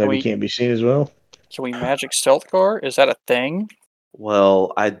don't know, maybe we- can't be seen as well? Can we magic stealth car? Is that a thing?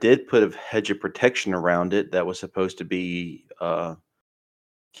 Well, I did put a hedge of protection around it that was supposed to be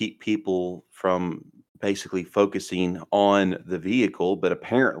keep people from basically focusing on the vehicle, but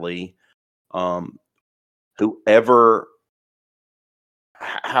apparently, um, whoever,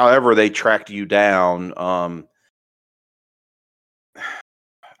 however they tracked you down,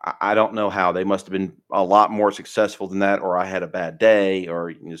 I don't know how. They must have been a lot more successful than that, or I had a bad day,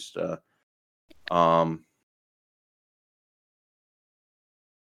 or just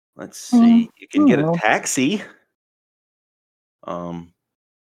let's see. You can get a well. taxi.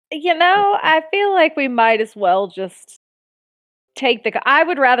 I feel like we might as well just take the. I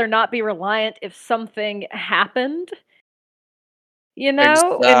would rather not be reliant if something happened, and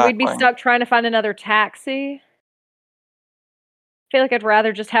we'd be Exactly. stuck trying to find another taxi. I feel like I'd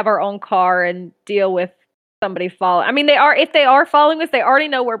rather just have our own car and deal with somebody following. I mean, if they are following us, they already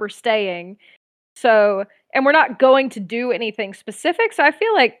know where we're staying. So, and we're not going to do anything specific, so I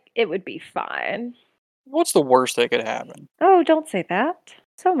feel like it would be fine. What's the worst that could happen? Oh, don't say that.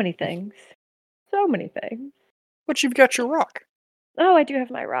 So many things. So many things. But you've got your rock. Oh, I do have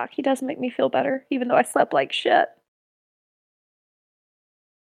my rock. He does make me feel better, even though I slept like shit.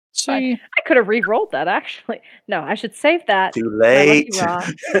 See, I could have re-rolled that, actually. No, I should save that. Too My lucky late.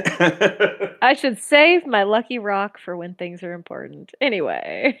 rock. I should save my lucky rock for when things are important.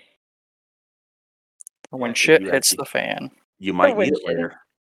 Anyway. when Yeah, shit you hits actually- the fan. You might When need it shit- later.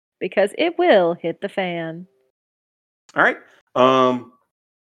 Because it will hit the fan. All right.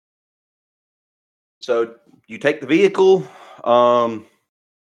 So you take the vehicle.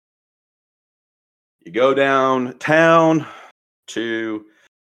 You go downtown to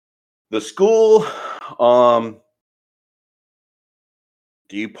the school.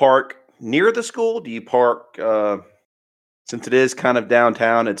 Do you park near the school? Do you park? Since it is kind of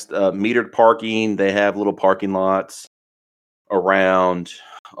downtown, it's metered parking. They have little parking lots around.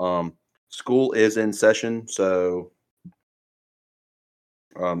 School is in session, so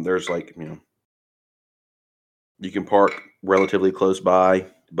there's you can park relatively close by,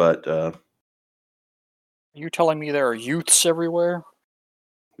 but You telling me there are youths everywhere?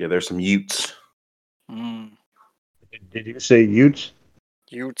 yeah, there's some utes. Did you say Utes?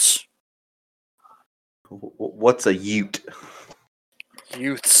 Youths. What's a ute?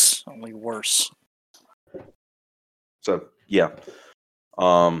 Youths. Only worse. So yeah.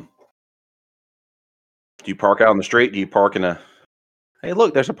 Do you park out on the street? Do you park in a? Hey,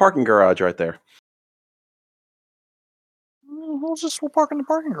 look, there's a parking garage right there. We'll park in the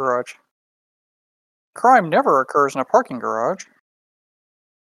parking garage. Crime never occurs in a parking garage.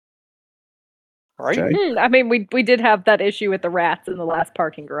 Right? Okay. I mean, we did have that issue with the rats in the last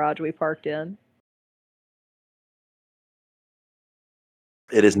parking garage we parked in.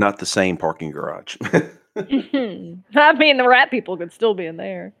 It is not the same parking garage. I mean, the rat people could still be in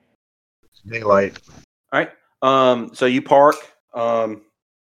there. It's daylight. All right. So you park. I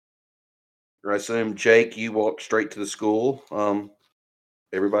assume Jake, you walk straight to the school.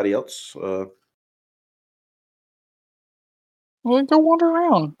 Everybody else. Well, go wander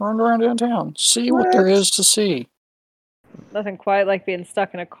around downtown, see what there is to see. Nothing quite like being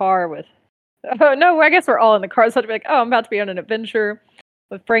stuck in a car with. Oh no, I guess we're all in the car. So I'd be like, oh, I'm about to be on an adventure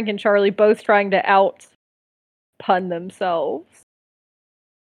with Frank and Charlie both trying to out pun themselves.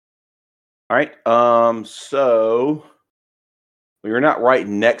 All right. So you're not right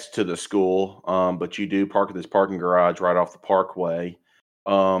next to the school, but you do park at this parking garage right off the parkway,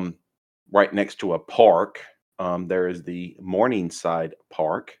 right next to a park. There is the Morningside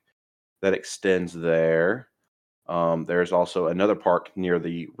Park that extends there. There's also another park near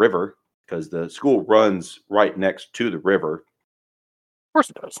the river because the school runs right next to the river. Of course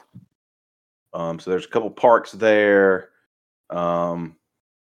it does. So there's a couple parks there.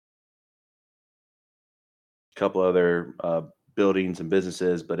 Couple other buildings and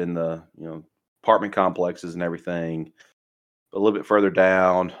businesses, but in the apartment complexes and everything. A little bit further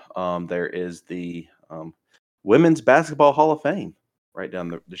down, there is the Women's Basketball Hall of Fame right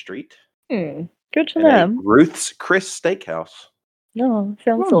down the street. Good to And a them. Ruth's Chris Steakhouse. No,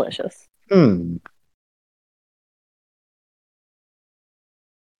 sounds delicious.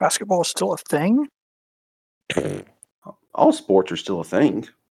 Basketball is still a thing? All sports are still a thing.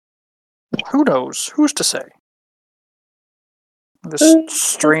 Who knows? Who's to say? This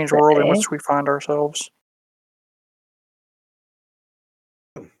strange world in Okay. which we find ourselves.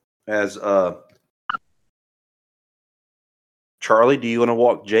 As Charlie, do you want to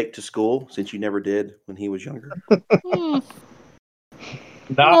walk Jake to school since you never did when he was younger? No,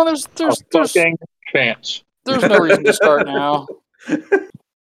 Not there's a fucking chance. there's no reason to start now.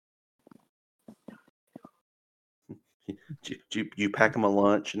 You pack him a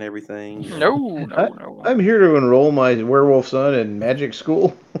lunch and everything? No. I'm here to enroll my werewolf son in magic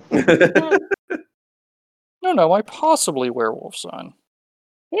school. No, my possibly werewolf son.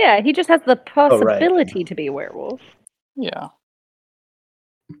 Yeah, he just has the Oh, right. possibility to be a werewolf. Yeah.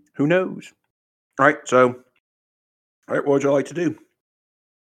 Who knows? All right, what would you like to do?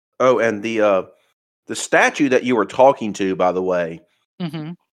 Oh, and the statue that you were talking to, by the way,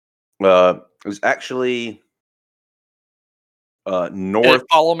 Mm-hmm. is actually Did north. it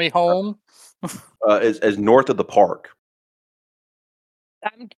follow me home? Is north of the park.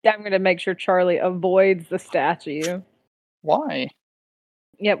 I'm going to make sure Charlie avoids the statue. Why?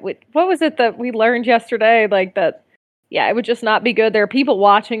 Yeah, what was it that we learned yesterday? Like that, yeah, it would just not be good. There are people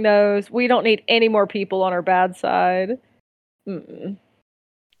watching those. We don't need any more people on our bad side. Mm-mm.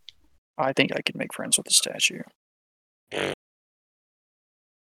 I think I could make friends with the statue. I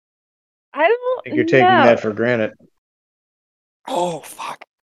I don't think you're taking know. that for granted. Oh, fuck.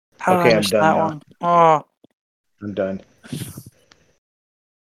 How Okay, did I I'm miss done that now. one? Oh, I'm done.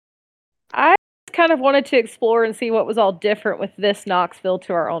 I kind of wanted to explore and see what was all different with this Knoxville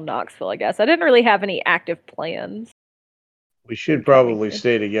to our own Knoxville, I guess. I didn't really have any active plans. We should probably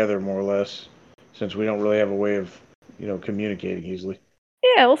stay together more or less, since we don't really have a way of, communicating easily.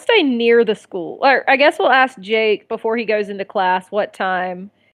 Yeah, we'll stay near the school. Or I guess we'll ask Jake before he goes into class what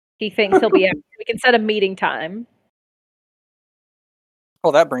time he thinks he'll be at. We can set a meeting time.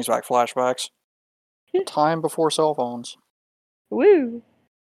 oh, that brings back flashbacks. Time before cell phones. Woo.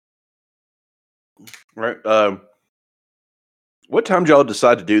 Right. What time did y'all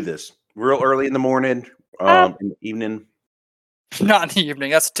decide to do this? Real early in the morning, in the evening. Not in the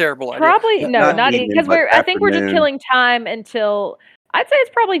evening. That's a terrible idea. Probably no, not evening, because but I think we're just afternoon. killing time until I'd say it's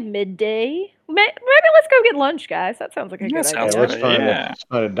probably midday. Maybe let's go get lunch, guys. That sounds like a good sounds idea. Let's good. find Yeah. let's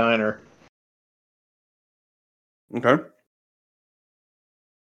find a diner. Okay.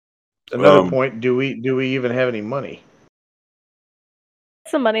 Another point: do we even have any money?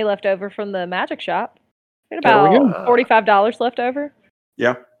 Some money left over from the magic shop. We had There we about $45 left over.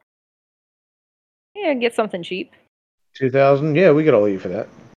 Yeah. Yeah, get something cheap. 2,000? Yeah, we could all eat for that.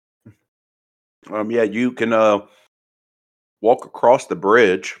 Yeah, you can walk across the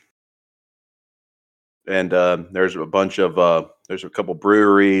bridge, and there's a bunch of there's a couple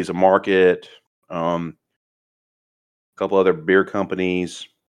breweries, a market, a couple other beer companies,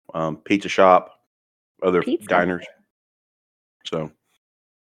 pizza shop, other Pizza? diners. So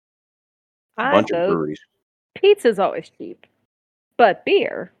a I bunch of vote breweries. pizza's always cheap, but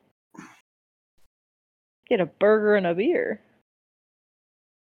beer. Get a burger and a beer.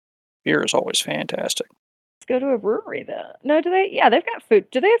 Beer is always fantastic. Let's go to a brewery then. No, do they? Yeah, they've got food.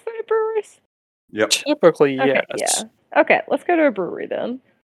 Do they have food at breweries? Yep. Typically, Okay, yes. yeah. Okay, let's go to a brewery then.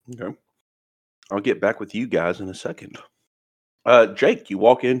 Okay. I'll get back with you guys in a second. Jake, you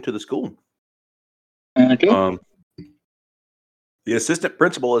walk into the school. Okay. The assistant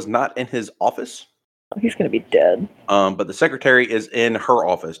principal is not in his office. Oh, he's gonna be dead. But the secretary is in her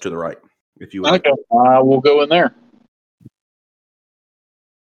office to the right. If you would like. Okay. We'll go in there.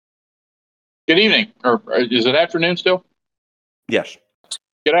 Good evening. Or is it afternoon still? Yes.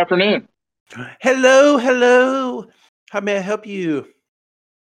 Good afternoon. Hello. How may I help you?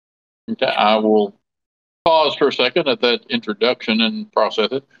 Okay. I will pause for a second at that introduction and process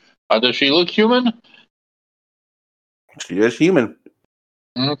it. Does she look human? She is human.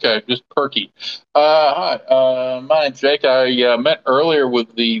 Okay, just perky. Hi, my name's Jake. I met earlier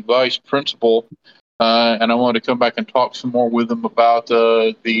with the vice principal, and I wanted to come back and talk some more with him about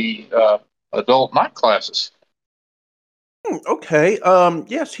the adult night classes. Okay.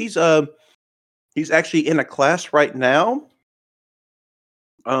 Yes, he's actually in a class right now.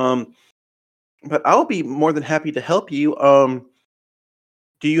 But I'll be more than happy to help you.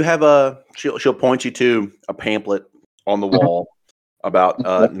 Do you have she'll point you to a pamphlet on the wall about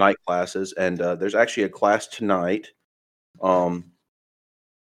night classes, and there's actually a class tonight.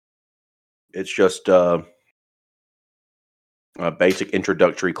 It's just a basic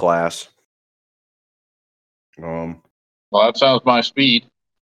introductory class. Well, that sounds my speed.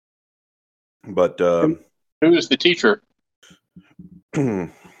 But Who is the teacher?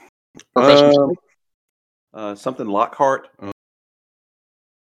 Professor something Lockhart.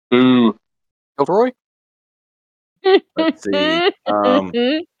 Boo. Gilderoy? Let's see.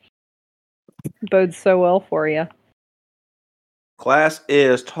 Bodes so well for you. Class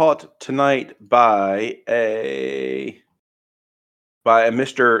is taught tonight by a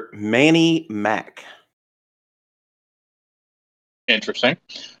Mr. Manny Mack. Interesting.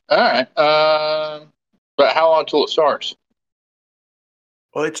 All right. But how long till it starts?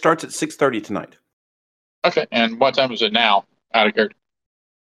 Well, it starts at 6:30 tonight. Okay. And what time is it now? Out of character.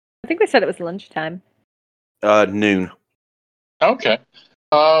 I think we said it was lunchtime. Noon. Okay.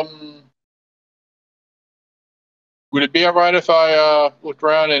 Would it be all right if I looked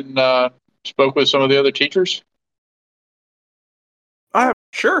around and spoke with some of the other teachers?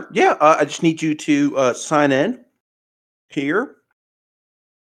 Sure. Yeah. I just need you to sign in here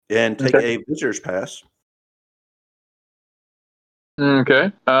and take a visitor's pass.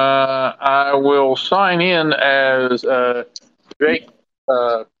 Okay. I will sign in as Jake.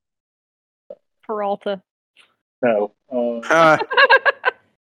 Peralta. No. Go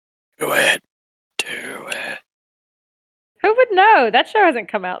ahead. Do it. Who would know? That show hasn't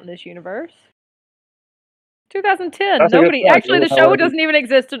come out in this universe. 2010. That's a good Nobody. point. Actually, the show doesn't even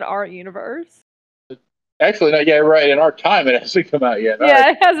exist in our universe. Actually, no. Yeah, right. In our time, it hasn't come out yet.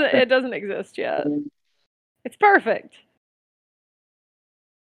 Yeah, it hasn't. It doesn't exist yet. It's perfect.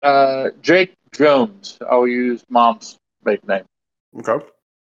 Jake Jones. I'll use Mom's maiden name. Okay.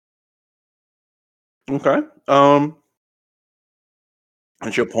 Okay. And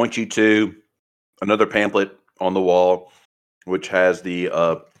she'll point you to another pamphlet on the wall, which has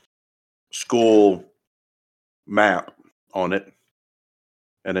the school map on it,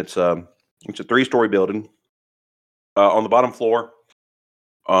 and it's a 3-story building. On the bottom floor,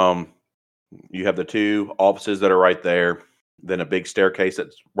 you have the 2 offices that are right there. Then a big staircase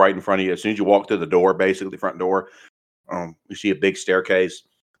that's right in front of you. As soon as you walk through the door, basically the front door, you see a big staircase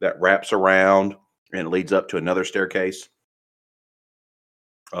that wraps around and leads up to another staircase.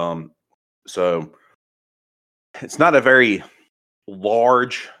 So it's not a very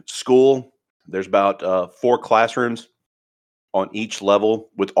large school. There's about 4 classrooms on each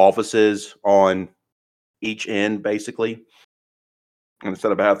level with offices on each end, basically, and a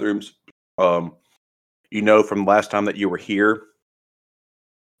set of bathrooms. You know, from last time that you were here,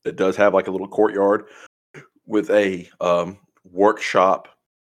 it does have like a little courtyard with a workshop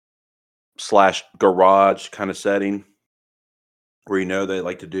 / garage kind of setting where you know they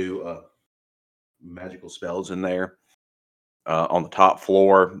like to do magical spells in there. On the top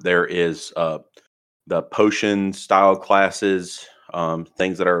floor, there is the potion style classes,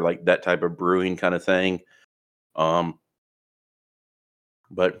 things that are like that type of brewing kind of thing. But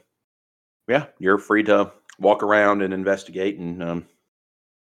yeah, you're free to walk around and investigate and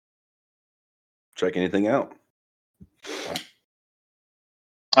check anything out.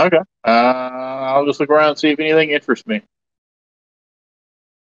 Okay. I'll just look around and see if anything interests me.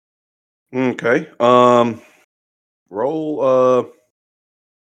 Okay. Roll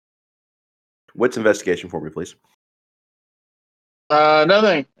wits investigation for me, please.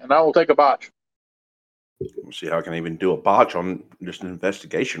 Nothing, and I will take a botch. Let's see how I can even do a botch on just an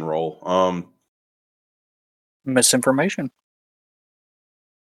investigation roll. Misinformation.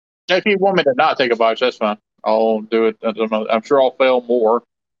 If you want me to not take a botch, that's fine. I'll do it. I don't know. I'm sure I'll fail more.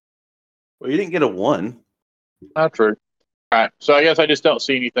 Well, you didn't get a 1. Not true. All right. So I guess I just don't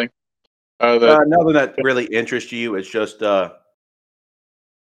see anything. Nothing that really interests you. It's just we'll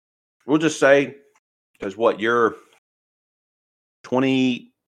just say, because what, you're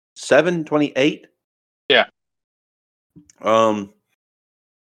 27, 28? Yeah.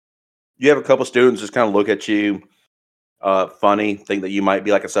 You have a couple students just kind of look at you funny, think that you might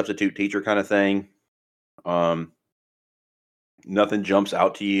be like a substitute teacher kind of thing. Nothing jumps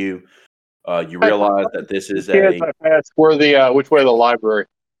out to you. You realize that this is which way the library?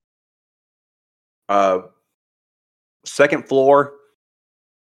 Second floor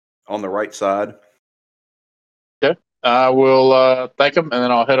on the right side. Okay. I will thank them, and then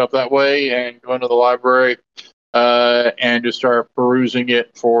I'll head up that way and go into the library and just start perusing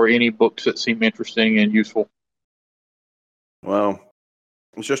it for any books that seem interesting and useful. Well,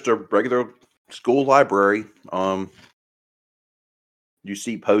 it's just a regular school library. You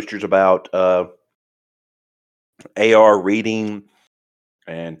see posters about AR reading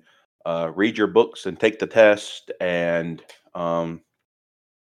and read your books and take the test, and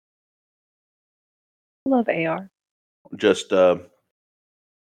Love AR. just from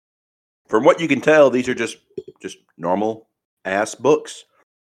what you can tell, these are just normal ass books.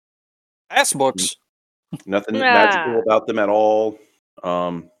 Ass books. Nothing magical about them at all.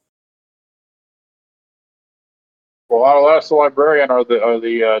 Well, I'll ask the librarian: Are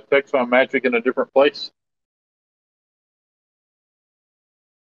the texts on magic in a different place?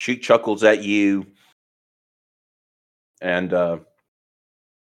 She chuckles at you, and those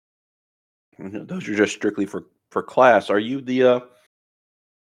are just strictly for class. Are you the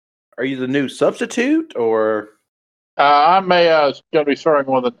new substitute, or? I'm going to be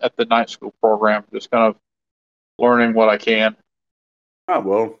starting at the night school program, just kind of learning what I can. Oh,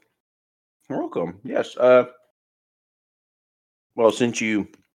 well, welcome. Yes. Well, since you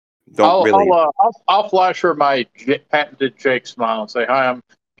don't really. I'll flash her my patented Jake smile and say, "Hi, I'm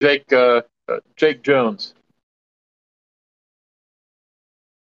Jake Jake Jones."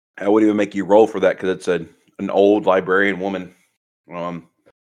 I wouldn't even make you roll for that because it's an old librarian woman.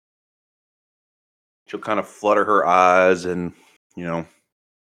 She'll kind of flutter her eyes, and she'll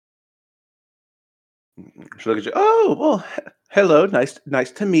look at you. Oh, well, hello,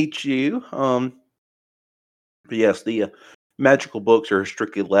 nice to meet you. But yes, the magical books are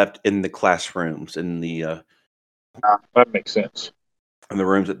strictly left in the classrooms, in the That makes sense. in the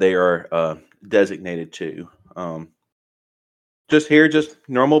rooms that they are designated to. Just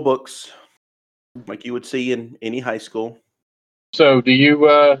normal books like you would see in any high school. So, do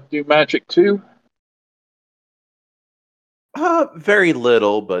you do magic too? Very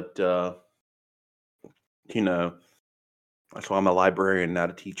little, but that's why I'm a librarian, not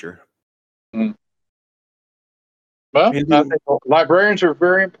a teacher. Mm. Well, I think librarians are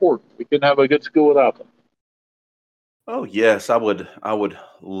very important. We couldn't have a good school without them. Oh yes, I would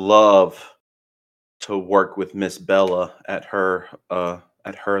love to work with Miss Bella at her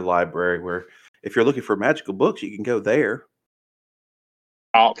library, where if you're looking for magical books, you can go there.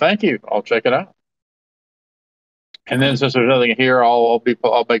 Oh, thank you. I'll check it out. And then, since there's nothing here, I'll make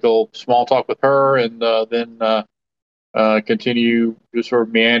a little small talk with her, and then continue just sort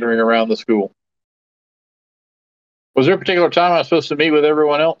of meandering around the school. Was there a particular time I was supposed to meet with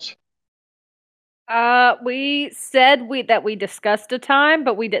everyone else? We said that we discussed a time,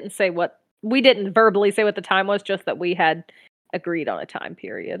 but we didn't say what. We didn't verbally say what the time was, just that we had agreed on a time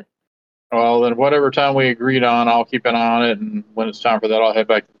period. Well, then whatever time we agreed on, I'll keep an eye on it, and when it's time for that, I'll head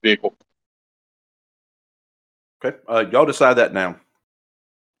back to the vehicle. Okay, y'all decide that now.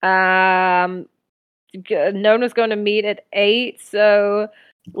 Nona's going to meet at 8, so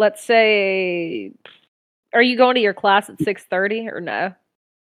let's say, are you going to your class at 6:30 or no?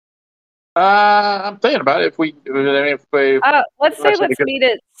 I'm thinking about it. Let's meet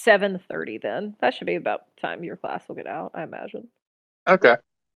at 7:30 then. That should be about the time your class will get out, I imagine. Okay.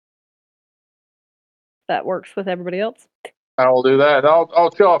 That works with everybody else. I'll do that.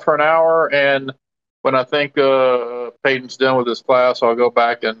 I'll chill out for an hour, and when I think Peyton's done with his class, I'll go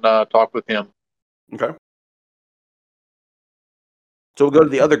back and talk with him. Okay. So we'll go to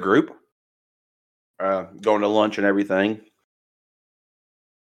the other group, going to lunch and everything.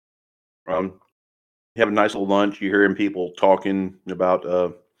 You have a nice little lunch. You're hearing people talking about,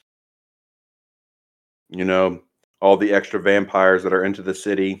 all the extra vampires that are into the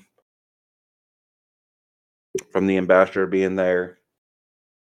city from the ambassador being there,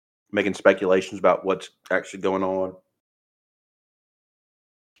 making speculations about what's actually going on.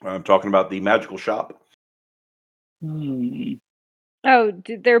 I'm talking about the magical shop. Oh,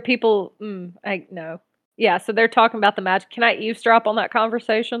 there are people. I know. Yeah, so they're talking about the magic. Can I eavesdrop on that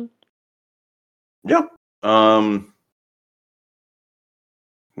conversation? Yeah. What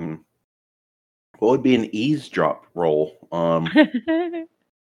would be an eavesdrop roll?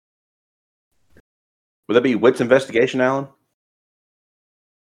 Would that be wits investigation, Alan?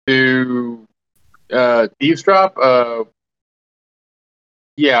 To eavesdrop?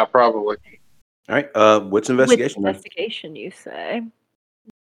 Yeah, probably. All right. Wits investigation. Wits investigation, you say?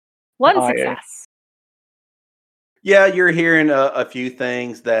 One success. Yeah, you're hearing a few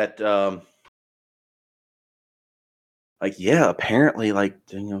things that, apparently,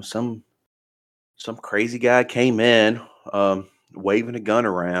 some crazy guy came in, waving a gun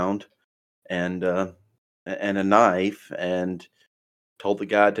around, and a knife, and told the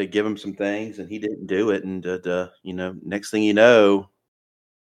guy to give him some things, and he didn't do it, and next thing you know,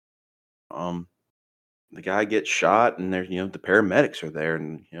 the guy gets shot, and there's the paramedics are there,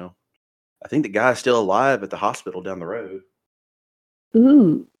 and I think the guy's still alive at the hospital down the road.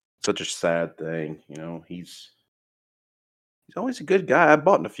 Ooh, such a sad thing. He's always a good guy. I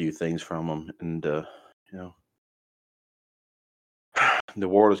bought a few things from him, and the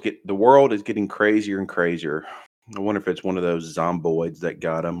world is getting crazier and crazier. I wonder if it's one of those zomboids that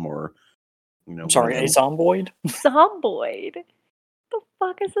got him, or I'm sorry, a zomboid? Zomboid. The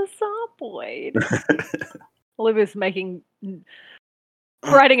fuck is a zomboid? Olivia's writing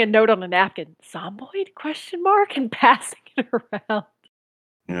a note on a napkin. Zomboid? ? And passing it around.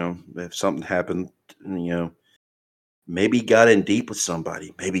 If something happened, maybe got in deep with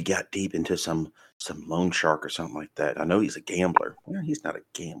somebody. Maybe got deep into some loan shark or something like that. I know he's a gambler. Well, he's not a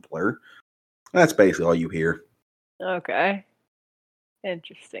gambler. That's basically all you hear. Okay.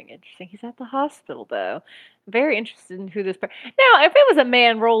 Interesting. He's at the hospital, though. Very interested in who this person. Now, if it was a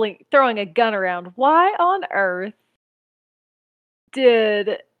man throwing a gun around, why on earth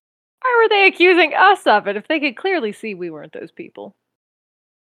why were they accusing us of it if they could clearly see we weren't those people?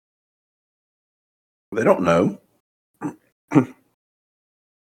 They don't know. I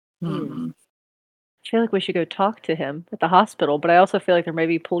feel like we should go talk to him at the hospital, but I also feel like there may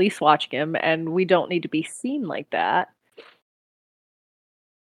be police watching him, and we don't need to be seen like that.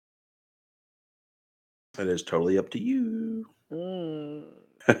 That is totally up to you. I'm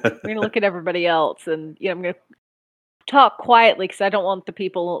going to look at everybody else, and I'm going to talk quietly because I don't want the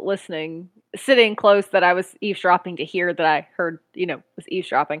people sitting close that I was eavesdropping to hear that I heard, was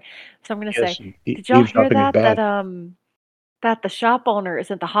eavesdropping. So I'm going to say, did y'all hear that the shop owner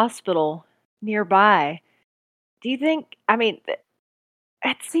is at the hospital nearby? Do you think,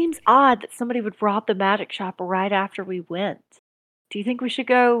 it seems odd that somebody would rob the magic shop right after we went. Do you think we should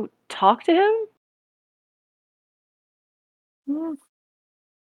go talk to him?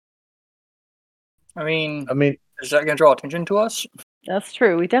 I mean, is that going to draw attention to us? That's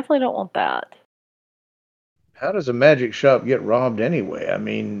true. We definitely don't want that. How does a magic shop get robbed anyway?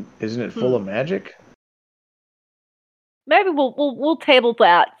 Isn't it full of magic? Maybe we'll table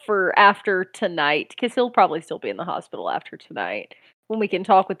that for after tonight, because he'll probably still be in the hospital after tonight when we can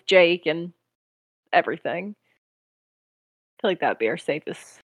talk with Jake and everything. I feel like that'd be our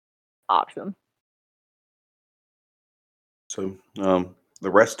safest option. So, the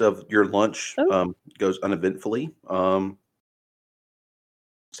rest of your lunch goes uneventfully.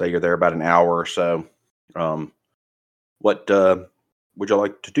 Say you're there about an hour or so. What would you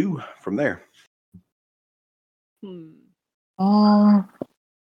like to do from there? I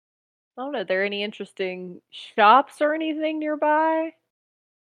don't know. Are there any interesting shops or anything nearby?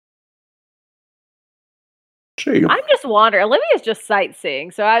 See. I'm just wandering. Olivia's just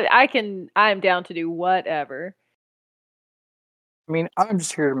sightseeing, so I'm down to do whatever. I'm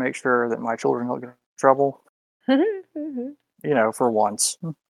just here to make sure that my children don't get in trouble. For once.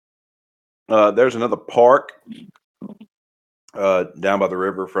 There's another park down by the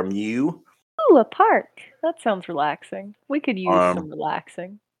river from you. Ooh, a park. That sounds relaxing. We could use some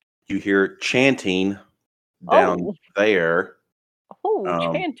relaxing. You hear chanting down there.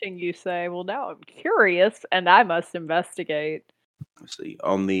 Chanting, you say? Well, now I'm curious, and I must investigate. Let's see.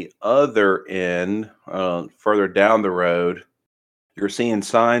 On the other end, further down the road, you're seeing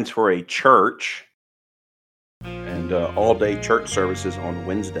signs for a church and all-day church services on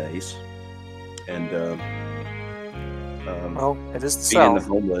Wednesdays. And it is the feeding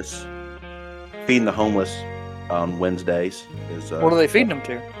South. Feeding the homeless on Wednesdays is. What are they feeding them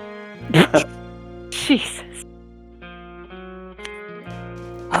to? Jesus.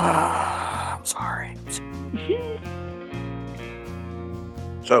 I'm sorry.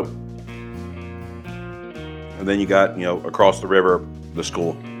 So, and then you got, across the river, the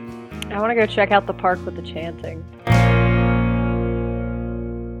school. I want to go check out the park with the chanting.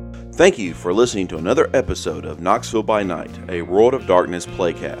 Thank you for listening to another episode of Knoxville by Night, a World of Darkness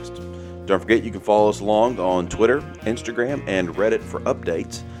playcast. Don't forget you can follow us along on Twitter, Instagram, and Reddit for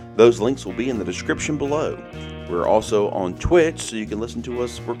updates. Those links will be in the description below. We're also on Twitch, so you can listen to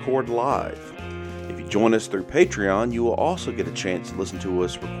us record live. If you join us through Patreon, you will also get a chance to listen to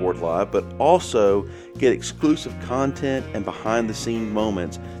us record live, but also get exclusive content and behind-the-scenes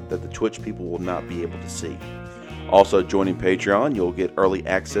moments that the Twitch people will not be able to see. Also, joining Patreon, you'll get early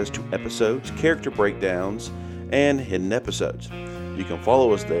access to episodes, character breakdowns, and hidden episodes. You can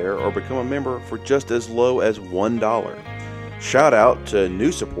follow us there or become a member for just as low as $1. Shout out to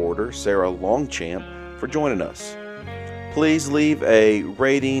new supporter Sarah Longchamp for joining us. Please leave a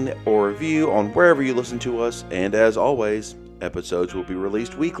rating or review on wherever you listen to us, and as always, episodes will be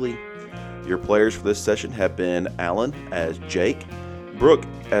released weekly. Your players for this session have been Alan as Jake, Brooke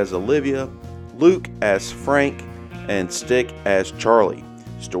as Olivia, Luke as Frank, and Stick as Charlie.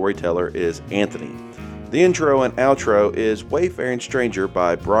 Storyteller is Anthony. The intro and outro is Wayfaring Stranger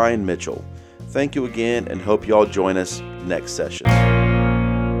by Brian Mitchell. Thank you again, and hope y'all join us next session.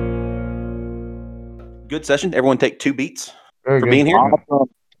 Good session. Everyone take 2 beats for being here. Awesome.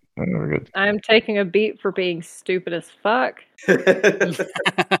 Very good. I'm taking a beat for being stupid as fuck. That's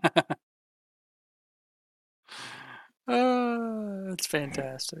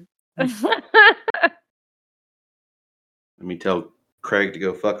fantastic. Let me tell Craig to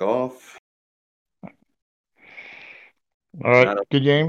go fuck off. All right. Good game.